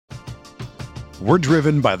We're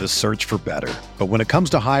driven by the search for better. But when it comes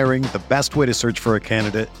to hiring, the best way to search for a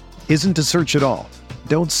candidate isn't to search at all.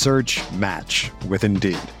 Don't search, match with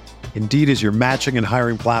Indeed. Indeed is your matching and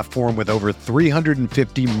hiring platform with over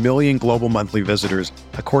 350 million global monthly visitors,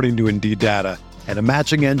 according to Indeed data, and a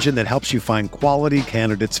matching engine that helps you find quality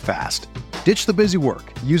candidates fast. Ditch the busy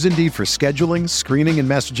work. Use Indeed for scheduling, screening, and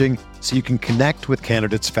messaging so you can connect with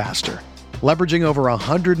candidates faster. Leveraging over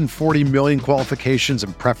 140 million qualifications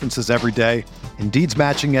and preferences every day, Indeed's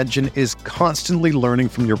matching engine is constantly learning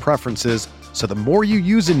from your preferences, so the more you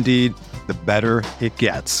use Indeed, the better it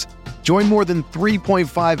gets. Join more than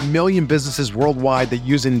 3.5 million businesses worldwide that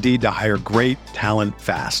use Indeed to hire great talent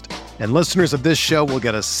fast. And listeners of this show will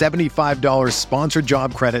get a $75 sponsored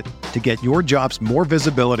job credit to get your jobs more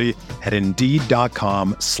visibility at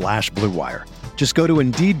Indeed.com/Blue Wire. Just go to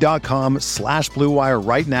Indeed.com/Blue Wire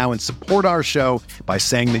right now and support our show by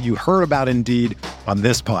saying that you heard about Indeed on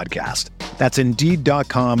this podcast. That's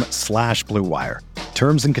Indeed.com/Blue Wire.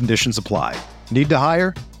 Terms and conditions apply. Need to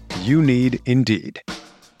hire? You need Indeed.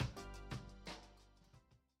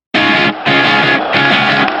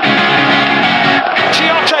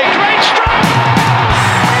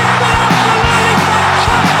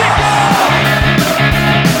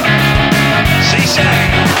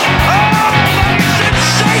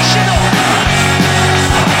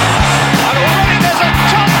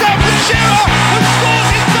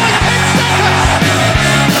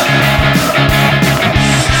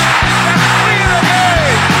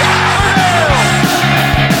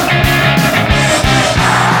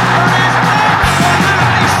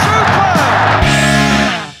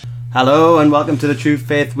 Hello and welcome to the True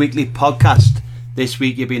Faith Weekly Podcast. This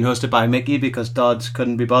week you're being hosted by Mickey because Dodds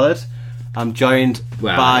couldn't be bothered. I'm joined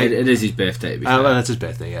by... It is his birthday. Well, it's his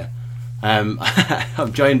birthday, yeah. I'm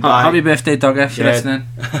joined by... Happy birthday, Dog, if you're listening.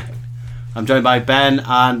 I'm joined by Ben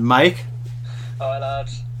and Mike. Hi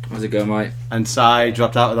lads. How's it going, Mike? And Si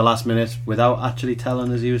dropped out at the last minute without actually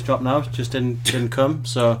telling us he was dropping out. Just didn't come,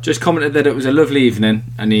 so... Just commented that it was a lovely evening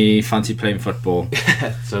and he fancied playing football.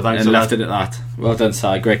 So thanks and a left lot. it at that. Well done,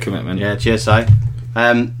 Si. Great commitment. Yeah, cheers, Si.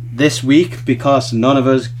 This week, because none of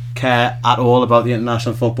us care at all about the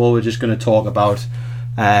international football, we're just going to talk about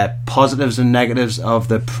positives and negatives of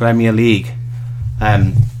the Premier League,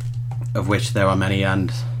 of which there are many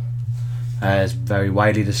and is very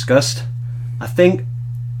widely discussed. I think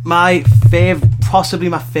possibly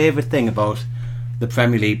my favourite thing about the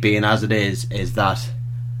Premier League being as it is that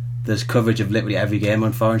there's coverage of literally every game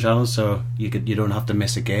on foreign channels, so you don't have to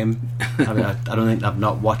miss a game. I mean, I don't think I've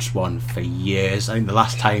not watched one for years. I think the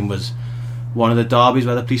last time was one of the derbies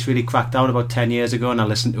where the police really cracked down about 10 years ago, and I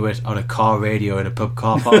listened to it on a car radio in a pub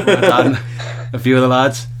car park with my dad and a few of the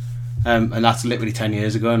lads, and that's literally 10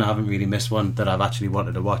 years ago, and I haven't really missed one that I've actually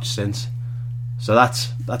wanted to watch since. So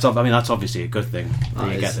that's obviously a good thing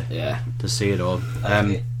that you get to see it all.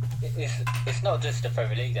 It's not just the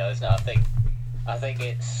Premier League though, isn't it? I think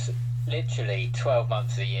it's literally 12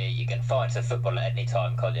 months of the year you can find some football at any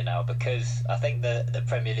time, can't you now? Because I think the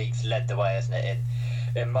Premier League's led the way, hasn't it,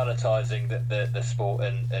 in monetising the sport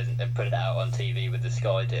and putting it out on TV with the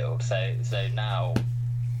Sky deal. So now,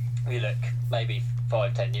 you look, maybe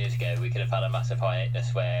 5-10 years ago we could have had a massive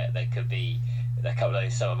hiatus where there could be a couple of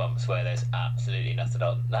those summer months where there's absolutely nothing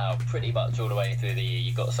on. Now, pretty much all the way through the year,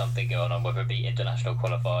 you've got something going on, whether it be international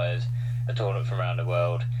qualifiers, a tournament from around the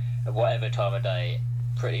world, at whatever time of day,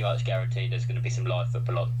 pretty much guaranteed there's going to be some live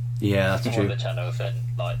football on. Yeah, that's true. On the channels, and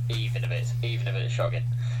like even if it's shocking,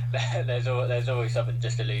 there's always something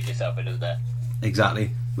just to lose yourself in, isn't there?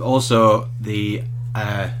 Exactly. Also, the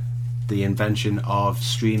invention of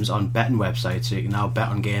streams on betting websites, so you can now bet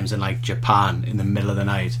on games in like Japan in the middle of the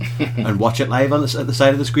night and watch it live on at the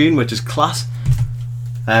side of the screen, which is class.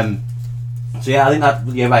 So yeah, I think that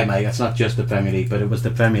you're right, Mike. It's not just the Premier League, but it was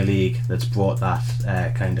the Premier League that's brought that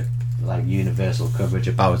kind of like universal coverage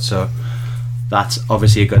about. So that's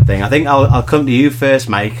obviously a good thing. I think I'll come to you first,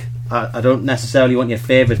 Mike. I don't necessarily want your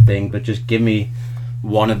favourite thing, but just give me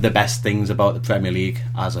one of the best things about the Premier League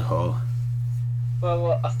as a whole.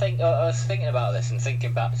 Well, I think I was thinking about this and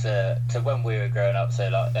thinking back to when we were growing up, so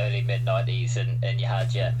like early mid-90s, and you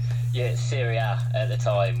had your Serie A at the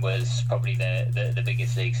time was probably the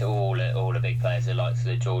biggest league. So all the big players, the likes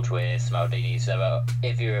of George Weah, Maldini. So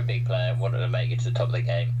if you're a big player and wanted to make it to the top of the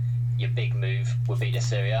game, your big move would be to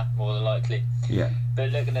Serie A, more than likely. Yeah.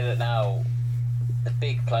 But looking at it now, the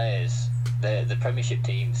big players, the Premiership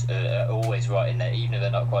teams are always right in there, even if they're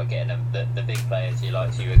not quite getting them. The big players, your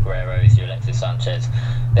Aguero's, your Alexis Sanchez,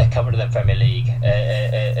 they're coming to the Premier League,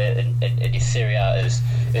 and your Serie A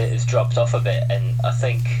has dropped off a bit. And I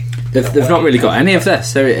think they've not really got any of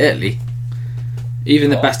this. They're Italy. Even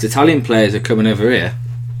the best Italian players are coming over here.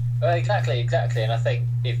 Well, exactly, and I think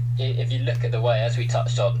if you look at the way, as we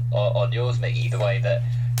touched on yours, Mickey, the way that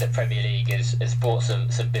the Premier League has brought some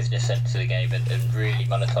business sense to the game and really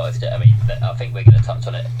monetised it. I mean, I think we're going to touch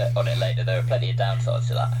on it later. There are plenty of downsides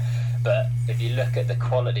to that, but if you look at the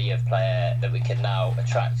quality of player that we can now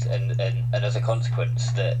attract, and as a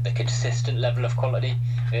consequence, the consistent level of quality.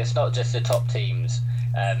 It's not just the top teams.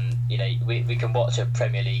 We can watch a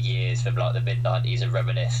Premier League years from like the mid-90s and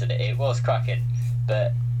reminisce, and it was cracking,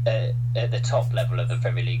 but at the top level of the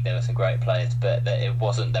Premier League there were some great players, but there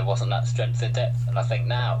wasn't that strength and depth. And I think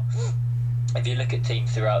now, if you look at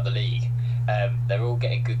teams throughout the league, they're all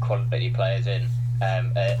getting good quality players in.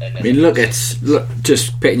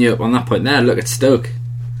 Just picking you up on that point there, look at Stoke.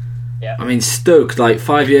 Yeah. I mean, Stoke, like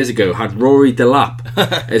 5 years ago, had Rory Delap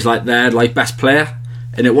as like their like best player,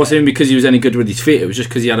 and it wasn't even because he was any good with his feet, it was just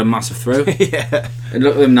because he had a massive throw. Yeah. And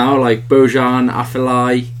look at them now, like Bojan,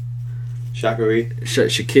 Afellay,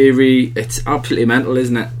 Shaqiri. It's absolutely mental,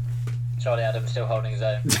 isn't it? Charlie Adams still holding his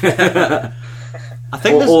own. I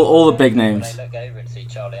think all the big names. When they look over and see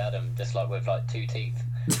Charlie Adams just like with like 2 teeth,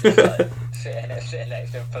 like, sitting next to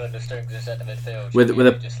him, pulling the strings in centre midfield, with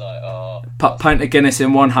a just like pint of Guinness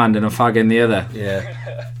in one hand and a fag in the other.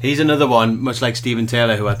 Yeah, he's another one, much like Stephen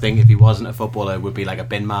Taylor, who I think if he wasn't a footballer would be like a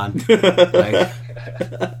bin man.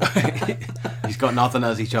 He's got nothing,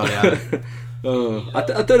 has he, Charlie Adams?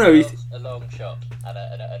 I don't know. A long shot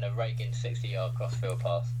and a raking 60-yard crossfield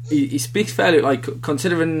pass. He speaks fairly, like,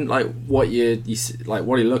 considering like what you like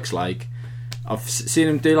what he looks like. I've seen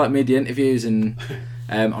him do like media interviews, and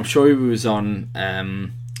I'm sure he was on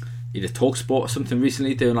either TalkSport or something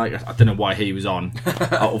recently doing like, I don't know why he was on.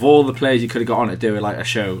 Out of all the players you could have got on to do like a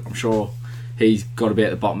show, I'm sure he's got to be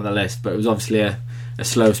at the bottom of the list. But it was obviously a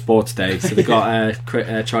slow sports day, so they got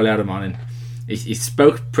Charlie Adam on, and he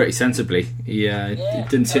spoke pretty sensibly. He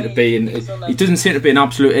didn't seem to be he doesn't seem to be an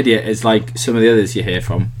absolute idiot as like some of the others you hear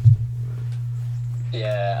from.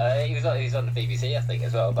 Yeah, he was on the BBC, I think,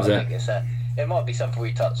 as well. But I think it might be something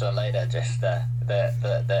we touch on later. Just the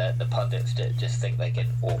pundits just think they can,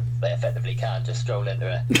 or they effectively can, just stroll into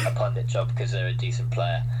a pundit job because they're a decent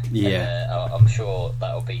player. Yeah, and, I'm sure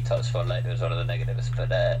that will be touched on later as one of the negatives. But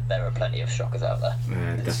there are plenty of shockers out there.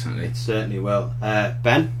 Definitely, it certainly will.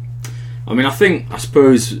 Ben. I mean, I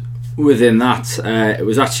suppose within that, it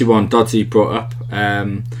was actually one Doddsy brought up.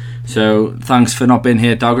 So thanks for not being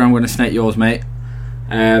here, Dogger. I'm going to snake yours, mate.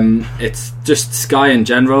 It's just Sky in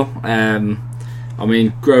general. I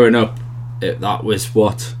mean, growing up, that was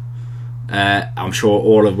what I'm sure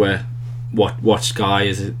all of us watched Sky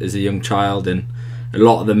as a young child, and a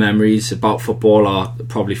lot of the memories about football are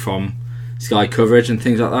probably from Sky coverage and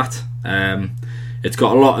things like that. It's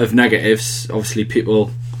got a lot of negatives. Obviously,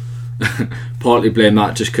 people partly blame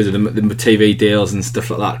that just because of the TV deals and stuff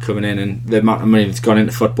like that coming in, and the amount of money that's gone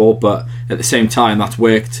into football. But at the same time, that's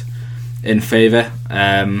worked in favour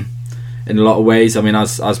in a lot of ways. I mean,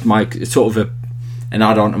 as Mike, it's sort of an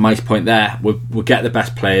add-on to Mike's point there, we'll get the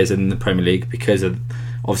best players in the Premier League because of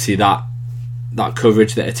obviously that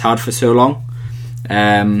coverage that it's had for so long,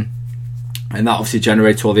 and that obviously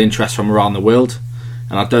generates all the interest from around the world.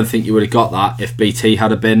 And I don't think you would have got that if BT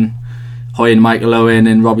had been hoying Michael Owen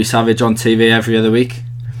and Robbie Savage on TV every other week.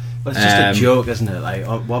 Well, it's just a joke, isn't it? Like,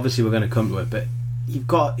 obviously we're going to come to it, but you've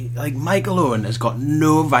got, like, Michael Owen has got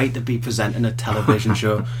no right to be presenting a television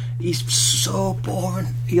show. He's so boring.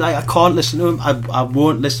 I can't listen to him. I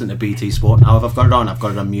won't listen to BT Sport now. If I've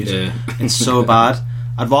got it on music. Yeah. It's so bad.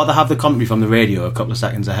 I'd rather have the commentary from the radio a couple of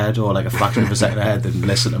seconds ahead, or like a fraction of a second ahead, than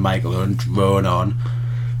listen to Michael Owen drone on.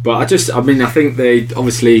 But I think they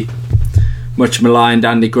obviously much maligned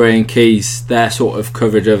Andy Gray and Keys. Their sort of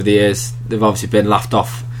coverage over the years, they've obviously been laughed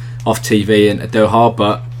off TV and at Doha,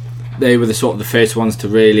 but they were the first ones to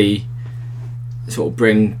really sort of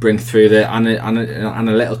bring through the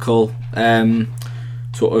analytical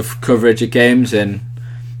sort of coverage of games, and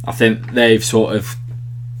I think they've sort of,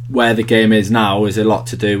 where the game is now is a lot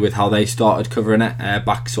to do with how they started covering it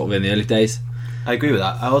back sort of in the early days. I agree with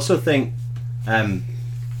that. I also think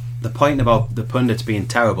the point about the pundits being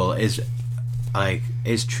terrible is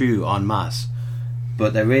true en masse,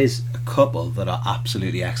 but there is a couple that are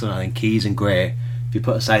absolutely excellent. I think Keys and Gray, if you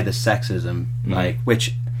put aside the sexism,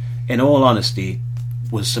 which in all honesty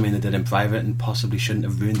was something they did in private and possibly shouldn't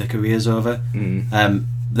have ruined their careers over,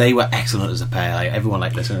 they were excellent as a pair. Like, everyone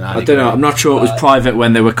liked listening to Andy. I don't know, I'm not sure it was private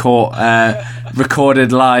when they were caught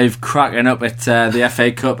recorded live cracking up at the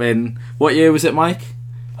FA Cup in, what year was it, Mike?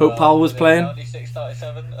 Hope Powell was playing? 96,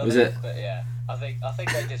 97, was it? But yeah, I think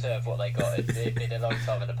they deserve what they got. It's been a long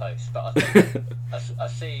time in the post, but I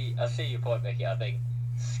think I see your point, Mickey. I think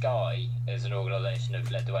Sky as an organisation have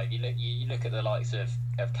led the way. You look at the likes of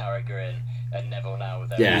Carragher and Neville now with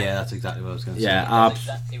their yeah, that's exactly what I was going to say. That's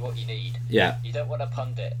exactly what you need. Yeah, you don't want a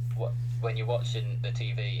pundit when you're watching the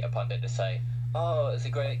TV, a pundit to say, "Oh, it's a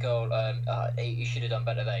great goal. You should have done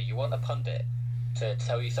better there." You want a pundit to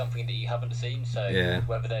tell you something that you haven't seen. So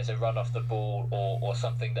whether there's a run off the ball or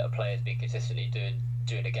something that a player's been consistently doing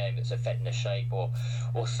during a game that's affecting the shape or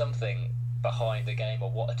something behind the game, or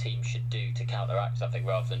what a team should do to counteract something,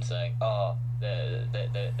 rather than saying, "Oh,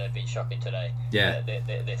 they've been shocking today.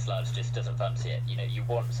 This lad just doesn't fancy it." You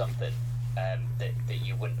want something that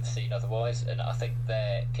you wouldn't have seen otherwise, and I think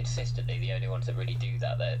they're consistently the only ones that really do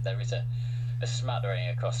that. There is a smattering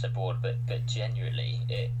across the board, but genuinely,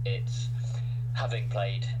 it's having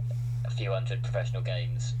played a few hundred professional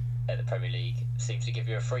games at the Premier League seems to give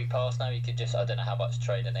you a free pass now. You can just, I don't know how much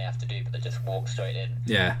training they have to do, but they just walk straight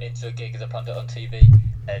into a gig as a pundit on TV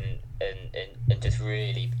and just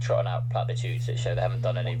really trotting out platitudes that show they haven't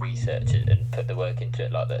done any research and put the work into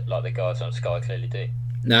it like the guys on Sky clearly do.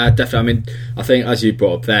 No, definitely. I mean, I think as you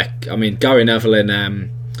brought up there, I mean, Gary Neville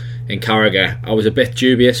in Carragher, I was a bit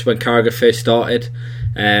dubious when Carragher first started.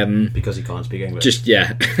 Because he can't speak English.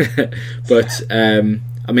 But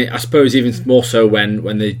I mean, I suppose even more so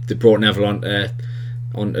when they brought Neville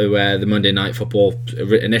onto the Monday Night Football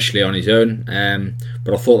initially on his own.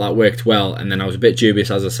 But I thought that worked well, and then I was a bit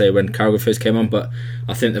dubious, as I say, when Carragher first came on. But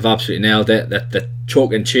I think they've absolutely nailed it. They're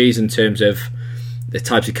chalk and cheese in terms of the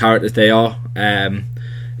types of characters they are.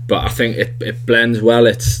 But I think it blends well.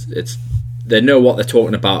 It's they know what they're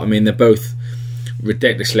talking about. I mean, they're both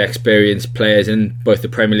ridiculously experienced players in both the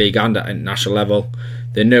Premier League and at international level.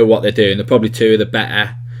 They know what they're doing. They're probably two of the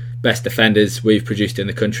best defenders we've produced in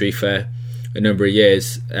the country for a number of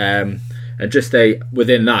years. And just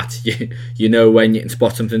within that, you know when you can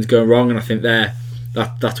spot something's going wrong. And I think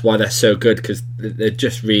that's why they're so good, because they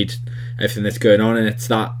just read everything that's going on, and it's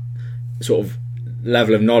that sort of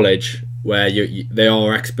level of knowledge where they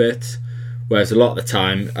are experts. Whereas a lot of the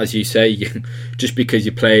time, as you say, just because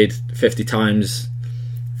you played 50 times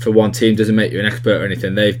for one team doesn't make you an expert or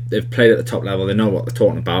anything. They've played at the top level. They know what they're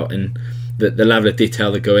talking about, and the level of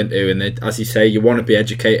detail they go into. And as you say, you want to be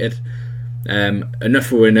educated.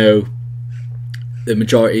 Enough where we know the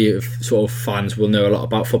majority of sort of fans will know a lot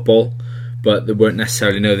about football, but they won't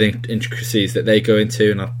necessarily know the intricacies that they go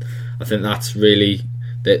into. And I think that's really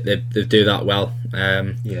they do that well.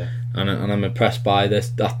 And I'm impressed by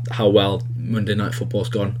how well Monday Night Football's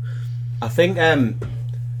gone. I think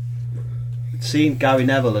seeing Gary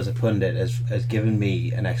Neville as a pundit has given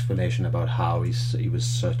me an explanation about how he was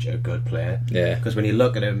such a good player. Yeah. Because when you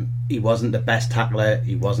look at him, he wasn't the best tackler,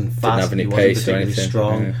 he wasn't fast, didn't have any he wasn't pace particularly or anything.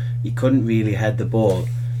 strong, Yeah. He couldn't really head the ball.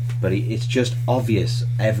 But it's just obvious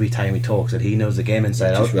every time he talks that he knows the game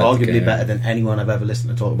inside out, arguably better than anyone I've ever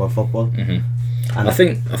listened to talk about football. Mm-hmm. And I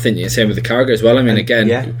think the same with the Carragher as well. I mean,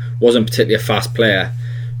 again, wasn't particularly a fast player.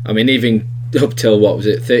 I mean, even up till,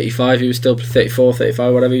 35, he was still 34,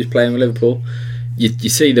 35, whatever he was playing with Liverpool. You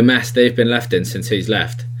see the mess they've been left in since he's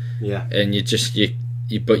left. Yeah. And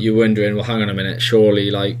but you're wondering, well, hang on a minute,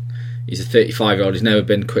 surely, like, he's a 35-year-old, he's never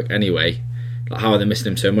been quick anyway. Like, how are they missing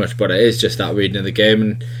him so much? But it is just that reading of the game,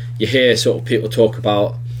 and you hear sort of people talk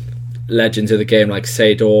about legends of the game like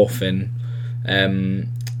Seedorf and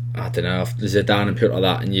I don't know, Zidane and people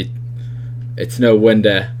like that, and it's no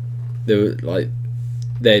wonder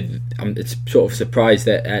it's sort of surprised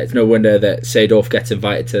that it's no wonder that Seedorf gets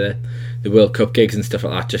invited to the World Cup gigs and stuff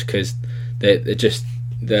like that, just because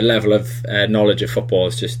the level of knowledge of football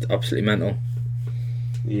is just absolutely mental.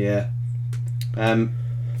 Yeah.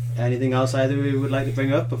 Anything else either of you would like to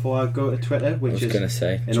bring up before I go to Twitter, which is,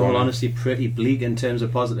 in all honesty, pretty bleak in terms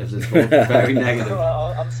of positives. It's all very negative.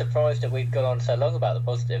 Well, I'm surprised that we've gone on so long about the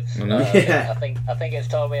positives. I know. Yeah. I think it's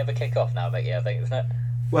time we have a kick-off now, Mickey. I think, isn't it?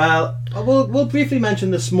 Well, we'll briefly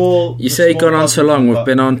mention the small... You say gone on so long, we've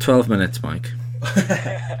been on 12 minutes, Mike.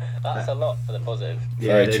 That's a lot for the positive.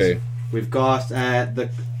 Yeah, very true. We've got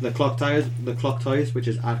the Clock Toys, which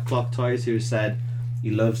is at Clock Toys, who said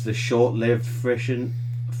he loves the short-lived frisson,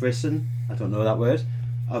 I don't know that word,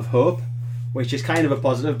 of hope, which is kind of a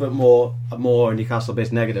positive, but more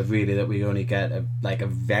Newcastle-based negative, really, that we only get a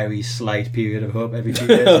very slight period of hope every 2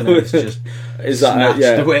 years, and it's just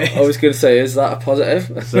snatched away. I was going to say, is that a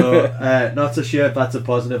positive? So, not so sure if that's a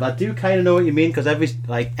positive. I do kind of know what you mean, because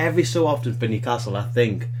every so often for Newcastle, I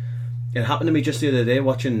think it happened to me just the other day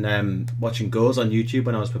watching goals on YouTube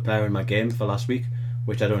when I was preparing my game for last week,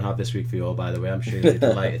 which I don't have this week for you all, by the way. I'm sure you'll be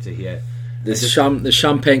delighted to hear. There's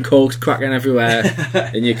champagne corks cracking everywhere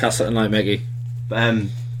in Newcastle tonight, Meggie.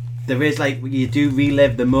 There is, you do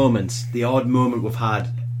relive the moments, the odd moment we've had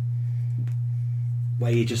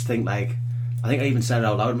where you just think like, I think I even said it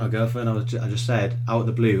out loud to my girlfriend. I just said out of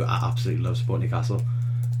the blue, I absolutely love supporting Newcastle,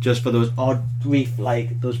 just for those brief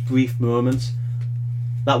moments.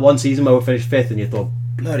 That one season where we finished 5th and you thought,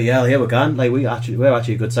 bloody hell, here we can. Like we're actually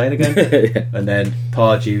a good side again. Yeah. And then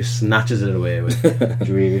Pardew snatches it away with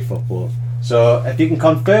dreary football. So if you can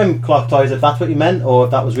confirm, Clock Toys, if that's what you meant or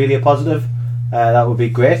if that was really a positive, that would be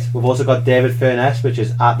great. We've also got David Furness, which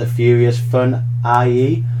is at the Furious Fun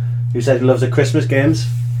IE, who said he loves the Christmas games.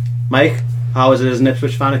 Mike, how is it as an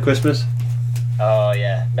Ipswich fan at Christmas? Oh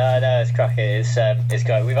yeah, no, it's cracking. It's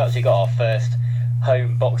great. We've actually got our first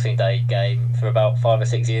home Boxing Day game for about 5 or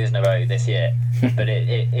 6 years in a row this year. But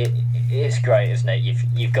it's great, isn't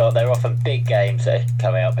it? They're often big games that are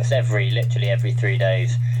coming up. It's literally every 3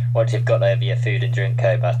 days. Once you've got over your food and drink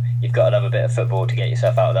coma, you've got another bit of football to get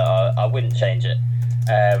yourself out of that. I wouldn't change it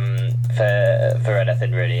for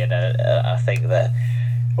anything really. And I think that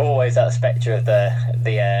always that spectre of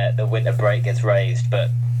the winter break gets raised.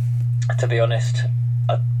 But to be honest,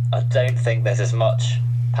 I don't think there's as much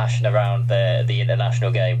passion around the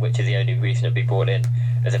international game, which is the only reason it'd be brought in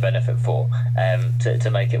as a benefit for to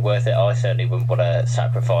make it worth it. I certainly wouldn't want to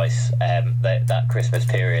sacrifice that Christmas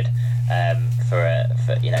period for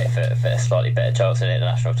a slightly better chance in an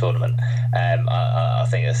international tournament. I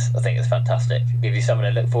think it's fantastic. Give you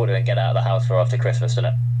something to look forward to and get out of the house for after Christmas,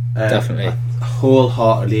 doesn't it? Definitely. I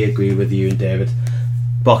wholeheartedly agree with you and David.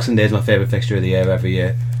 Boxing Day is my favourite fixture of the year every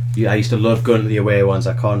year. I used to love going to the away ones.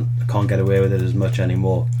 I can't get away with it as much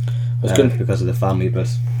anymore because of the family,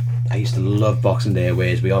 but I used to love Boxing Day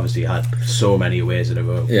aways. We obviously had so many aways in a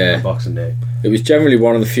row on Boxing Day. It was generally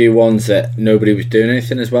one of the few ones that nobody was doing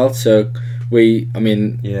anything as well, so we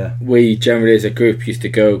generally as a group used to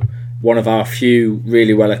go. One of our few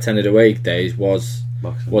really well attended away days was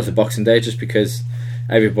a Boxing Day, just because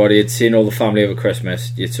everybody had seen all the family over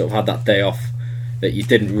Christmas. You'd sort of had that day off that you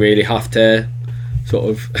didn't really have to sort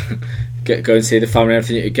of go and see the family and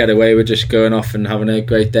everything. You could get away with just going off and having a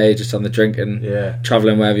great day just on the drink and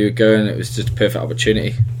travelling wherever you were going. It was just a perfect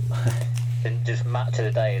opportunity. And just match of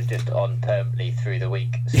the day is just on permanently through the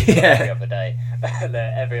week. So every other day.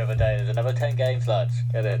 Every other day there's another 10 games, lads.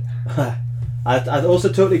 Get in. I also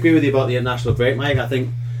totally agree with you about the international break, Mike. I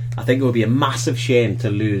think it would be a massive shame to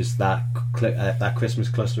lose that Christmas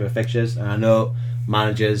cluster of fixtures, and I know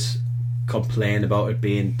managers complain about it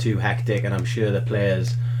being too hectic, and I'm sure the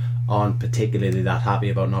players aren't particularly that happy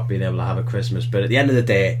about not being able to have a Christmas, but at the end of the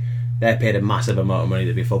day they're paid a massive amount of money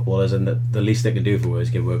to be footballers, and the least they can do for us is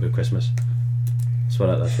give away a good Christmas. That's what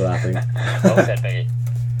I think. Well said, Biggie.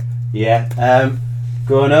 Yeah.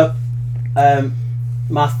 Growing up,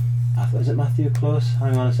 is it Matthew Close?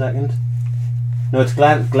 Hang on a second. No, it's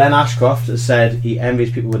Glenn Ashcroft has said he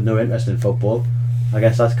envies people with no interest in football. I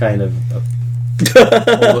guess that's kind of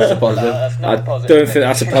almost a positive. That's not I positive, don't think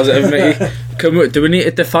that's a positive, Mickey. Do we need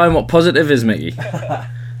to define what positive is, Mickey?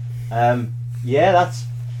 Yeah,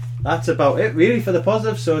 that's about it really for the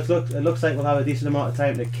positive. So it looks like we'll have a decent amount of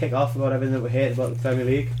time to kick off about everything that we hate about the Premier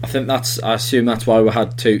League. I assume that's why we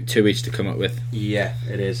had two each to come up with. Yeah,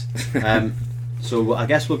 it is. So I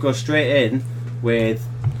guess we'll go straight in with.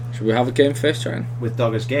 Should we have a game first, Ryan? With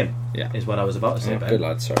Dogger's game. Yeah, is what I was about to say. Good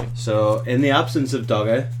lad, sorry. So in the absence of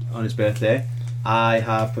Dogger on his birthday, I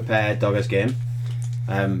have prepared Dogger's game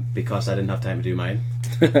because I didn't have time to do mine,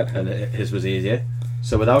 and his was easier.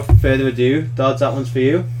 So without further ado, Dodds, that one's for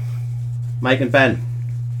you. Mike and Ben.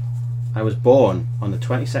 I was born on the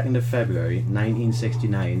 22nd of February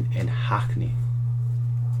 1969 in Hackney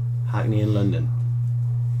in London.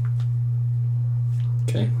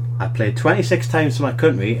 Okay. I played 26 times for my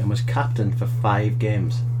country and was captain for 5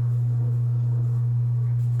 games.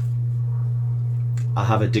 I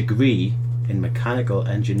have a degree in mechanical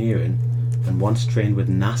engineering and once trained with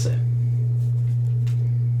NASA.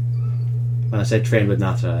 When I said trained with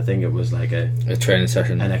NASA, I think it was like a training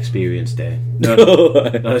session, an experience day. No,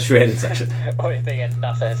 not a training session. What are you thinking,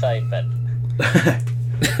 NASA Hussein, Ben?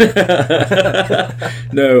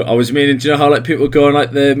 No, I was meaning, do you know how like people go on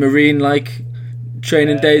like the marine like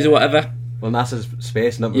training days or whatever? Well, NASA's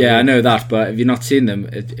space, not marine. Yeah, I know that, but have you not seen them?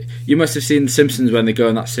 You must have seen The Simpsons when they go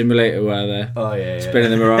on that simulator where they're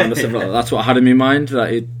spinning them around or something like that. That's what I had in my mind,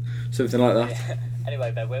 something like that. Yeah.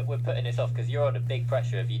 Anyway, Ben, we're putting this off because you're under big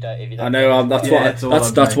pressure if you don't. I know. That's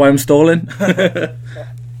why I'm stalling.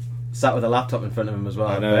 Sat with a laptop in front of him as well.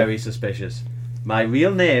 I'm very suspicious. My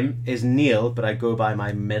real name is Neil, but I go by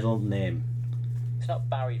my middle name. It's not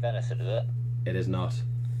Barry Venison, is it? It is not.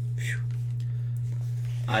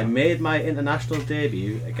 I made my international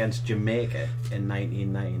debut against Jamaica in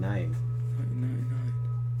 1999.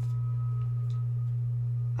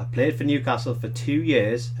 I played for Newcastle for 2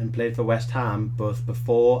 years and played for West Ham both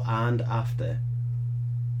before and after.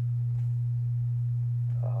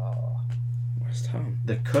 West Ham.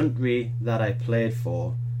 The country that I played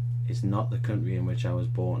for is not the country in which I was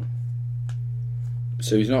born.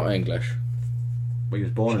 So he's not English. Well, he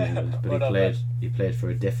was born in England, but he played for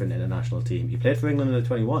a different international team. He played for England in the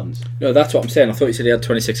 21s. No, that's what I'm saying. I thought you said he had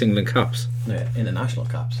 26 England caps. No, international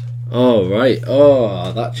caps. Oh, right.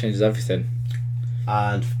 Oh, that changes everything.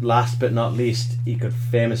 And last but not least, he could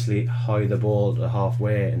famously high the ball to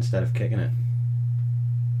halfway instead of kicking it.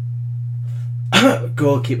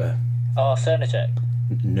 Goalkeeper. Oh, Cernacek.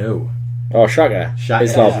 No. Oh, Shaka. Shaka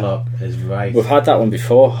Hislop is right. We've had that one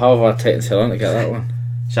before. How have I taken so long to get that one?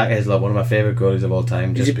 Shaka Hislop, one of my favourite goalies of all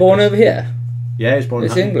time. Is he born over here? Yeah, he was born in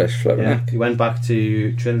It's Hackney. English. Yeah, he went back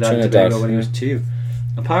to Trinidad and Tobago when he was 2.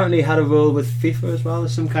 Apparently he had a role with FIFA as well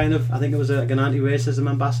as some kind of, I think it was like an anti-racism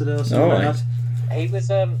ambassador or something like that. He was,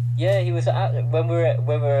 he was at, when we were at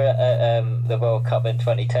the World Cup in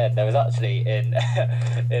 2010. There was actually in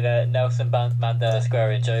Nelson Mandela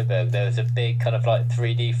Square in Joburg. There was a big kind of like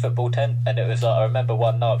 3D football tent, and it was like, I remember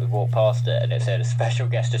one night we walked past it, and it said a special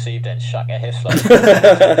guest this evening, Shaka Hislop.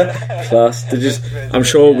 Class. I'm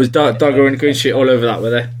sure it was Dogger and Green Sheet all over that, were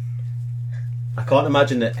they? I can't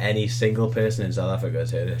imagine that any single person in South Africa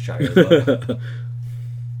has heard of Shaka Hislop.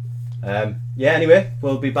 Anyway,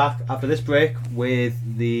 we'll be back after this break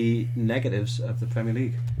with the negatives of the Premier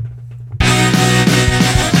League.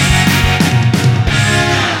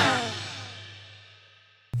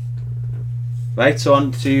 Right, so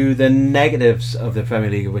on to the negatives of the Premier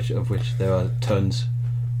League, of which there are tons.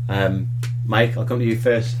 Mike, I'll come to you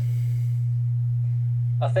first.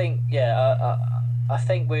 I think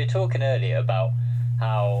we were talking earlier about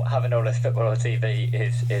how having all this football on TV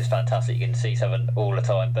is fantastic. You can see something all the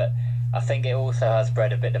time, but I think it also has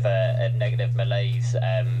bred a bit of a negative malaise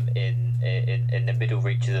in the middle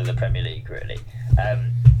reaches of the Premier League, really.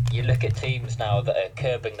 You look at teams now that are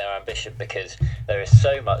curbing their ambition because there is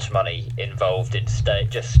so much money involved in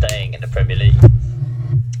just staying in the Premier League,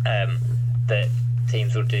 that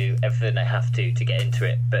teams will do everything they have to get into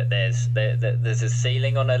it, but there's a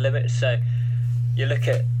ceiling on a limit. So you look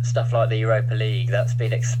at stuff like the Europa League, that's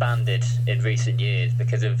been expanded in recent years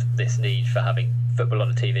because of this need for having football on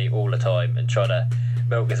the TV all the time and trying to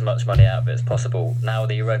milk as much money out of it as possible. Now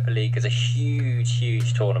the Europa League is a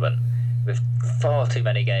huge tournament with far too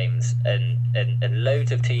many games, and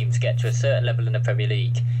loads of teams get to a certain level in the Premier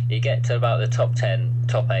League. You get to about the top 10,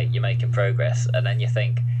 top 8, you're making progress, and then you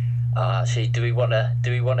think, actually, do we want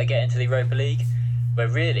to get into the Europa League?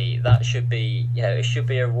 But really, that should be, it should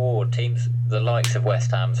be a reward. Teams the likes of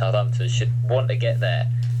West Ham, Southampton should want to get there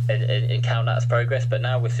and count that as progress. But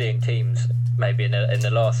now we're seeing teams maybe in the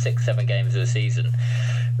last 6-7 games of the season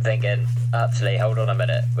thinking, actually, hold on a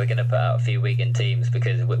minute, we're going to put out a few weekend teams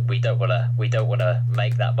because we don't want to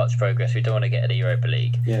make that much progress. We don't want to get in the Europa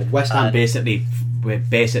League. Yeah, West Ham basically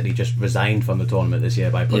just resigned from the tournament this year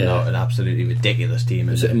by putting out an absolutely ridiculous team.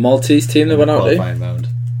 Was it a Maltese team that went out there? Round.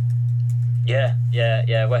 Yeah.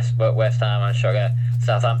 West Ham and Sugar,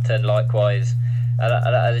 Southampton likewise.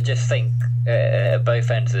 I just think both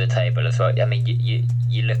ends of the table as well. I mean,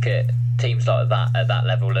 you look at teams like that at that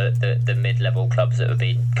level, the mid-level clubs that have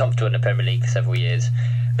been comfortable in the Premier League for several years,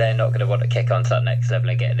 they're not going to want to kick on to that next level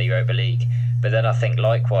and get in the Europa League. But then I think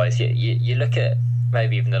likewise, you look at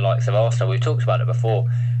maybe even the likes of Arsenal. We've talked about it before.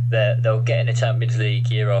 They'll get in the Champions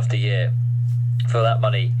League year after year for that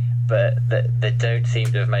money, but they don't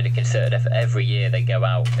seem to have made a concerted effort. Every year they go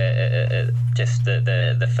out just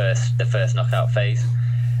the first knockout phase.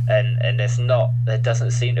 And there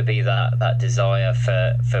doesn't seem to be that desire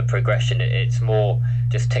for progression. It's more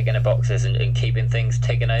just ticking the boxes and keeping things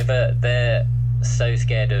ticking over. They're so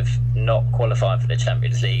scared of not qualifying for the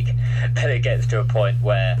Champions League that it gets to a point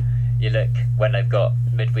where you look when they've got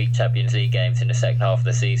midweek Champions League games in the second half of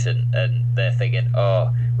the season, and they're thinking,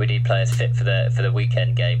 we need players fit for the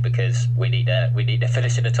weekend game because we need to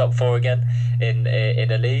finish in the top 4 again in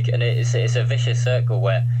a league. And it's a vicious circle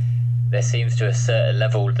where there seems to a certain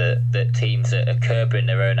level that teams are curbing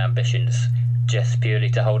their own ambitions just purely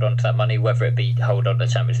to hold on to that money, whether it be hold on to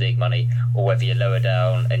Champions League money or whether you're lower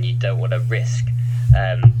down and you don't want to risk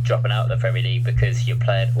dropping out of the Premier League because you're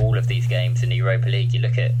playing all of these games in the Europa League. You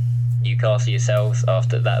look at Newcastle yourselves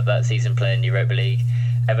after that season playing Europa League.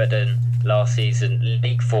 Everton last season,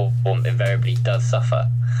 league form invariably does suffer,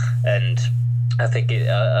 and I think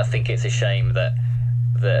it's a shame that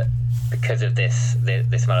because of this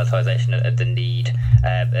monetisation and the need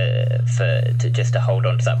just to hold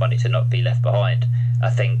on to that money to not be left behind, I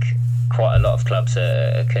think quite a lot of clubs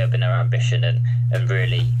are curbing their ambition and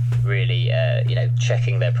really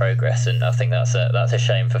checking their progress, and I think that's a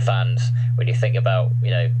shame for fans when you think about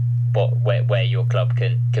where your club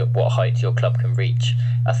can what heights your club can reach.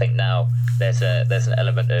 I think now there's an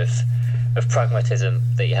element of pragmatism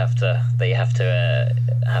that you have to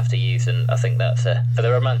use, and I think that's for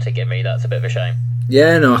the romantic in me, that's a bit of a shame.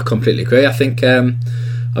 Yeah, no, I completely agree. I think one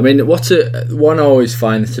I always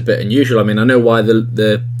find that's a bit unusual. I mean, I know why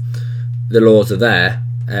the laws are there,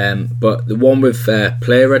 but the one with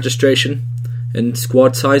player registration and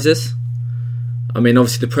squad sizes. I mean,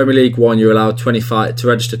 obviously the Premier League one, you're allowed 25 to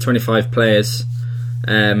register 25 players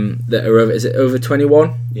that are over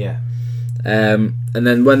 21. Yeah. And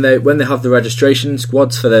then when they have the registration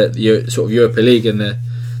squads for the sort of Europa League and the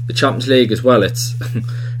Champions League as well, it's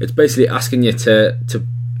basically asking you to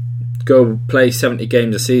go play 70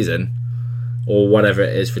 games a season or whatever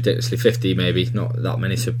it is, ridiculously 50 maybe, not that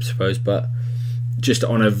many I suppose, but just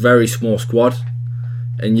on a very small squad.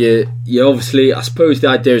 And you obviously, I suppose the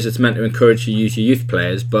idea is it's meant to encourage you to use your youth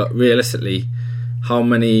players, but realistically, how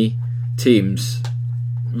many teams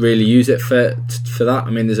really use it for that?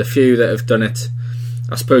 I mean, there's a few that have done it.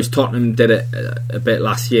 I suppose Tottenham did it a bit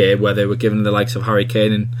last year, where they were giving the likes of Harry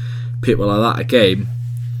Kane and people like that a game.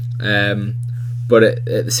 But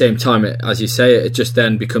at the same time, as you say, it just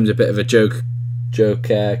then becomes a bit of a joke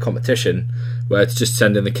competition, where it's just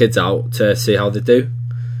sending the kids out to see how they do.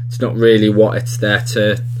 It's not really what it's there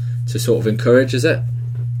to sort of encourage, is it?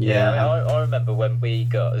 Yeah, I remember when we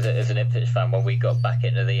got, as an Ipswich fan, when we got back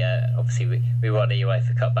into the obviously we won the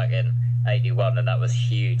UEFA Cup back in '81, and that was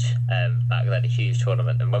huge back then, a huge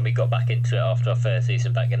tournament. And when we got back into it after our first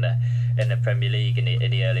season back in the Premier League in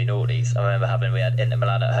the early noughties, I remember we had Inter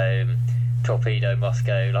Milan at home, Torpedo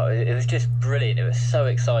Moscow, like it was just brilliant. It was so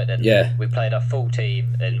exciting. Yeah, we played our full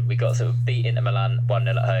team and we got sort of beat Inter Milan 1-0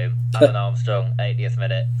 at home. Alan Armstrong, 80th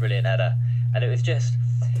minute, brilliant header, and it was just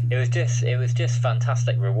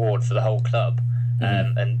fantastic reward for the whole club.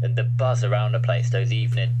 And the buzz around the place, those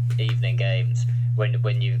evening games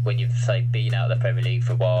when you've say been out of the Premier League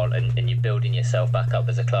for a while and you're building yourself back up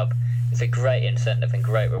as a club, it's a great incentive and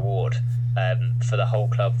great reward for the whole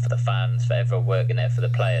club, for the fans, for everyone working there, for the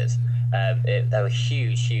players. They were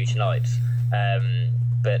huge nights,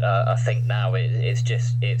 but I think now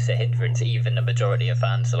it's a hindrance. Even the majority of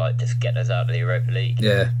fans are like, just get us out of the Europa League.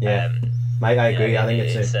 Mike, I agree. I think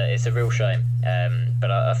it's a real shame,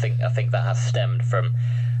 but I think that has stemmed from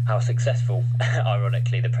how successful,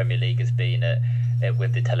 ironically, the Premier League has been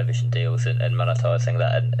with the television deals and monetising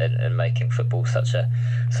that and making football such a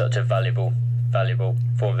valuable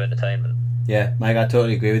form of entertainment. Yeah, Mike, I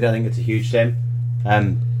totally agree with you. I think it's a huge shame.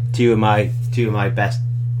 Two of my best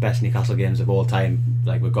Newcastle games of all time,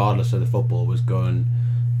 like regardless of the football, was going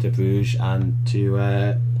to Bruges and to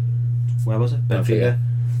where was it? Benfica.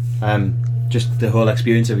 Just the whole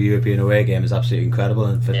experience of a European away game is absolutely incredible,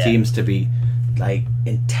 and for teams to be like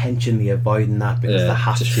intentionally avoiding that because they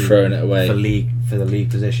have just to throwing it away for the league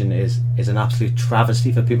position is an absolute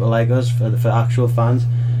travesty for people like us, for actual fans.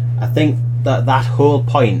 I think that whole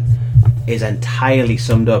point is entirely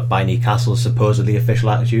summed up by Newcastle's supposedly official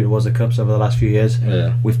attitude towards the Cups over the last few years.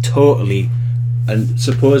 Yeah. We've totally and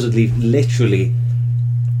supposedly literally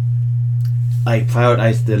like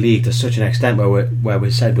prioritised the league to such an extent where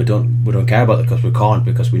we said we don't care about the Cups. We can't,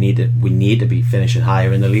 because we need to be finishing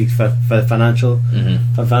higher in the league for financial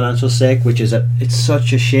sake, which is it's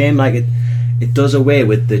such a shame. Like it does away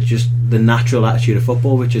with the natural attitude of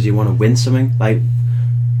football, which is you want to win something.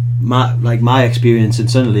 My experience in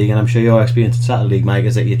Sunday League, and I'm sure your experience in Saturday League, Mike,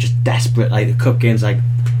 is that you're just desperate. Like the cup games, like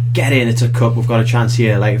get in, it's a cup, we've got a chance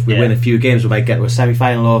here. Like if we win a few games, we might get to a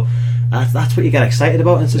semi-final, or that's what you get excited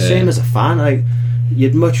about. And it's the same as a fan. Like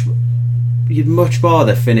you'd much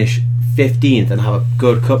rather finish 15th and have a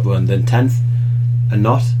good cup run than 10th and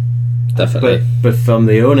not. Definitely. But from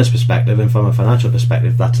the owner's perspective and from a financial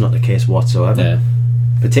perspective, that's not the case whatsoever. Yeah.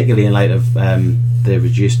 Particularly in light of the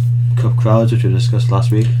reduced cup crowds, which we discussed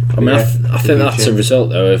last week. I mean, I think that's a result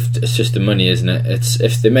though of it's just the money, isn't it? It's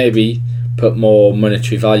if they maybe put more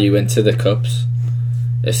monetary value into the cups.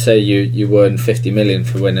 If say you won 50 million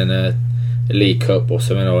for winning a League Cup or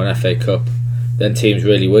something, or an FA Cup, then teams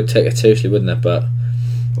really would take it seriously, wouldn't it? But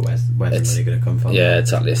where's the money going to come from? Yeah,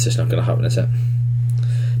 exactly. It's just not going to happen, is it?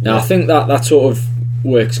 Now, I think that sort of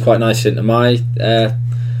works quite nicely into my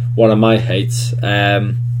one of my hates,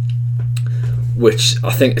 which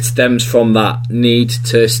I think it stems from that need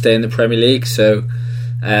to stay in the Premier League. So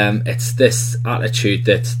it's this attitude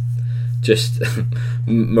that just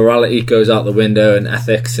morality goes out the window, and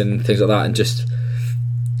ethics and things like that, and just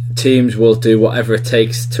teams will do whatever it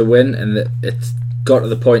takes to win, and got to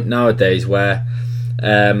the point nowadays where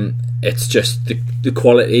it's just the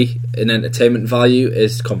quality and entertainment value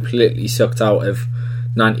is completely sucked out of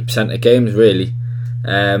 90% of games, really.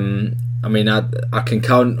 I mean, I can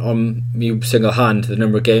count on me single hand the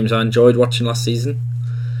number of games I enjoyed watching last season.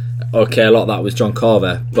 Okay, a lot of that was John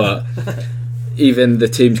Carver, but even the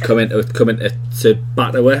teams coming to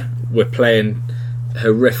batter we're playing a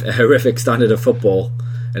horrific standard of football,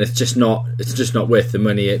 and it's just not worth the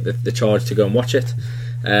money, the charge to go and watch it.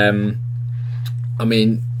 I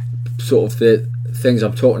mean, sort of the things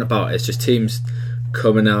I'm talking about is just teams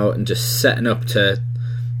coming out and just setting up to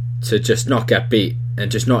just not get beat and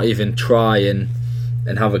just not even try and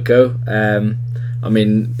have a go. I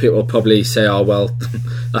mean, people will probably say, oh well,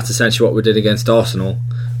 that's essentially what we did against Arsenal,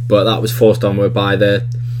 but that was forced on by the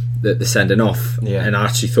sending off. Yeah. And I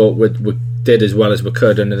actually thought we did as well as we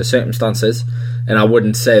could under the circumstances, and I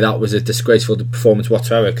wouldn't say that was a disgraceful performance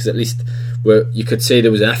whatsoever, because at least you could see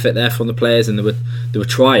there was effort there from the players, and they were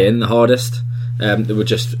trying the hardest. They were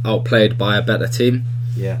just outplayed by a better team.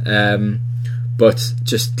 Yeah. But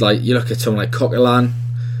just like you look at someone like Coquelin,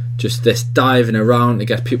 just this diving around to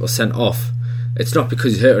get people sent off. It's not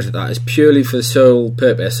because he's hurt at that. It's purely for the sole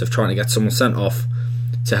purpose of trying to get someone sent off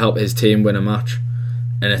to help his team win a match,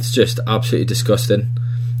 and it's just absolutely disgusting.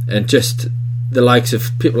 And just the likes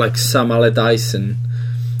of people like Sam Allardyce and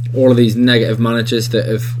all of these negative managers that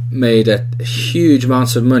have made a huge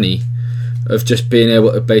amounts of money of just being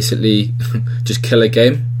able to basically just kill a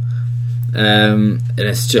game, and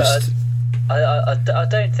it's just. I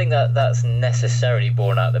don't think that's necessarily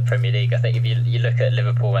born out of the Premier League. I think if you look at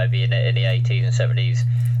Liverpool maybe in the 80s and 70s,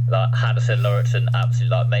 like Haderson, Lauritsen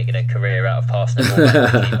absolutely like making a career out of passing the ball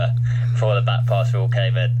back to the keeper before the back pass rule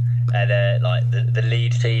came in, and like the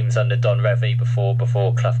lead teams under Don Revie before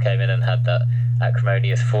Clough came in and had that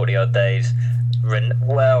acrimonious 40 odd days,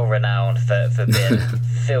 well renowned for being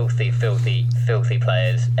filthy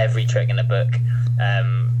players, every trick in the book,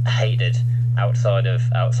 hated outside of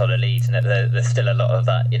Leeds, and there's still a lot of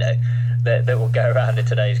that, you know, that will go around in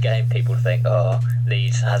today's game. People think, oh,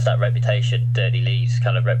 Leeds has that reputation, dirty Leeds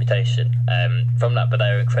kind of reputation from that, but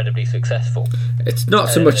they were incredibly successful. It's not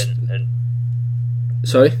so much.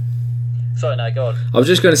 Sorry, no, go on. I was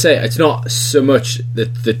just going to say it's not so much the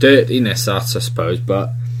dirtiness, I suppose,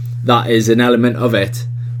 but that is an element of it.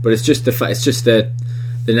 But it's just the fact. It's just the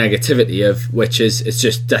negativity of which is it's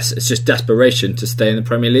just desperation to stay in the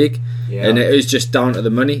Premier League, and it is just down to the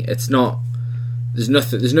money. It's not.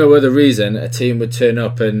 There's no other reason a team would turn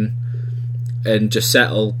up and just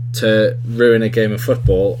settle to ruin a game of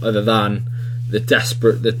football other than the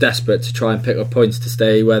desperate to try and pick up points to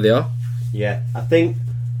stay where they are. Yeah, I think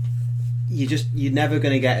you're never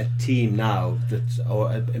going to get a team now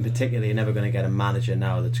or in particular, you're never going to get a manager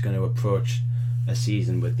now that's going to approach a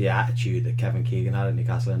season with the attitude that Kevin Keegan had at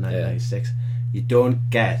Newcastle in 1996. You don't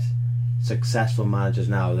get successful managers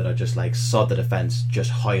now that are just like sod the defence, just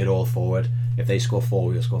high it all forward. If they score 4,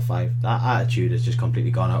 we'll score 5. That attitude has just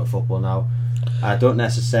completely gone out of football now. I don't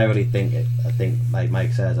necessarily think it. I think, like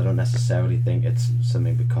Mike says, I don't necessarily think it's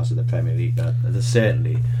something because of the Premier League. There's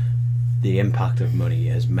certainly the impact of money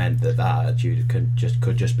has meant that attitude could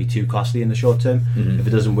just be too costly in the short term. Mm-hmm. If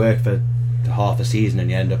it doesn't work for half a season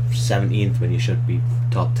and you end up 17th when you should be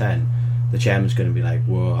top 10, the chairman's going to be like,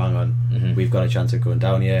 whoa, hang on, we've got a chance of going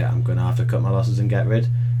down here, I'm going to have to cut my losses and get rid.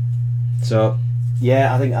 So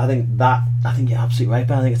yeah, I think you're absolutely right,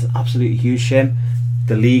 but I think it's an absolutely huge shame.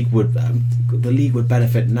 The league would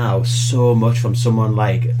benefit now so much from someone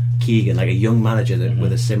like Keegan, like a young manager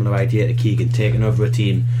with a similar idea to Keegan, taking over a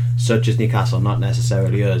team such as Newcastle, not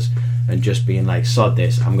necessarily us, and just being like, sod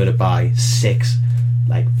this, I'm going to buy 6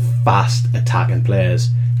 like fast attacking players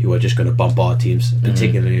who are just going to bombard teams,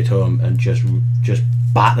 particularly at home, and just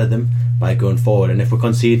batter them by going forward. And if we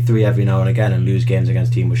concede 3 every now and again and lose games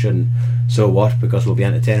against teams we shouldn't, so what? Because we'll be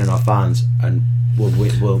entertaining our fans and we'll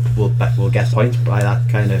get points by that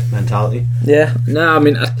kind of mentality. Yeah, no, I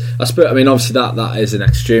mean, I suppose. I mean, obviously that is an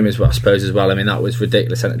extreme, as well. I suppose as well. I mean, that was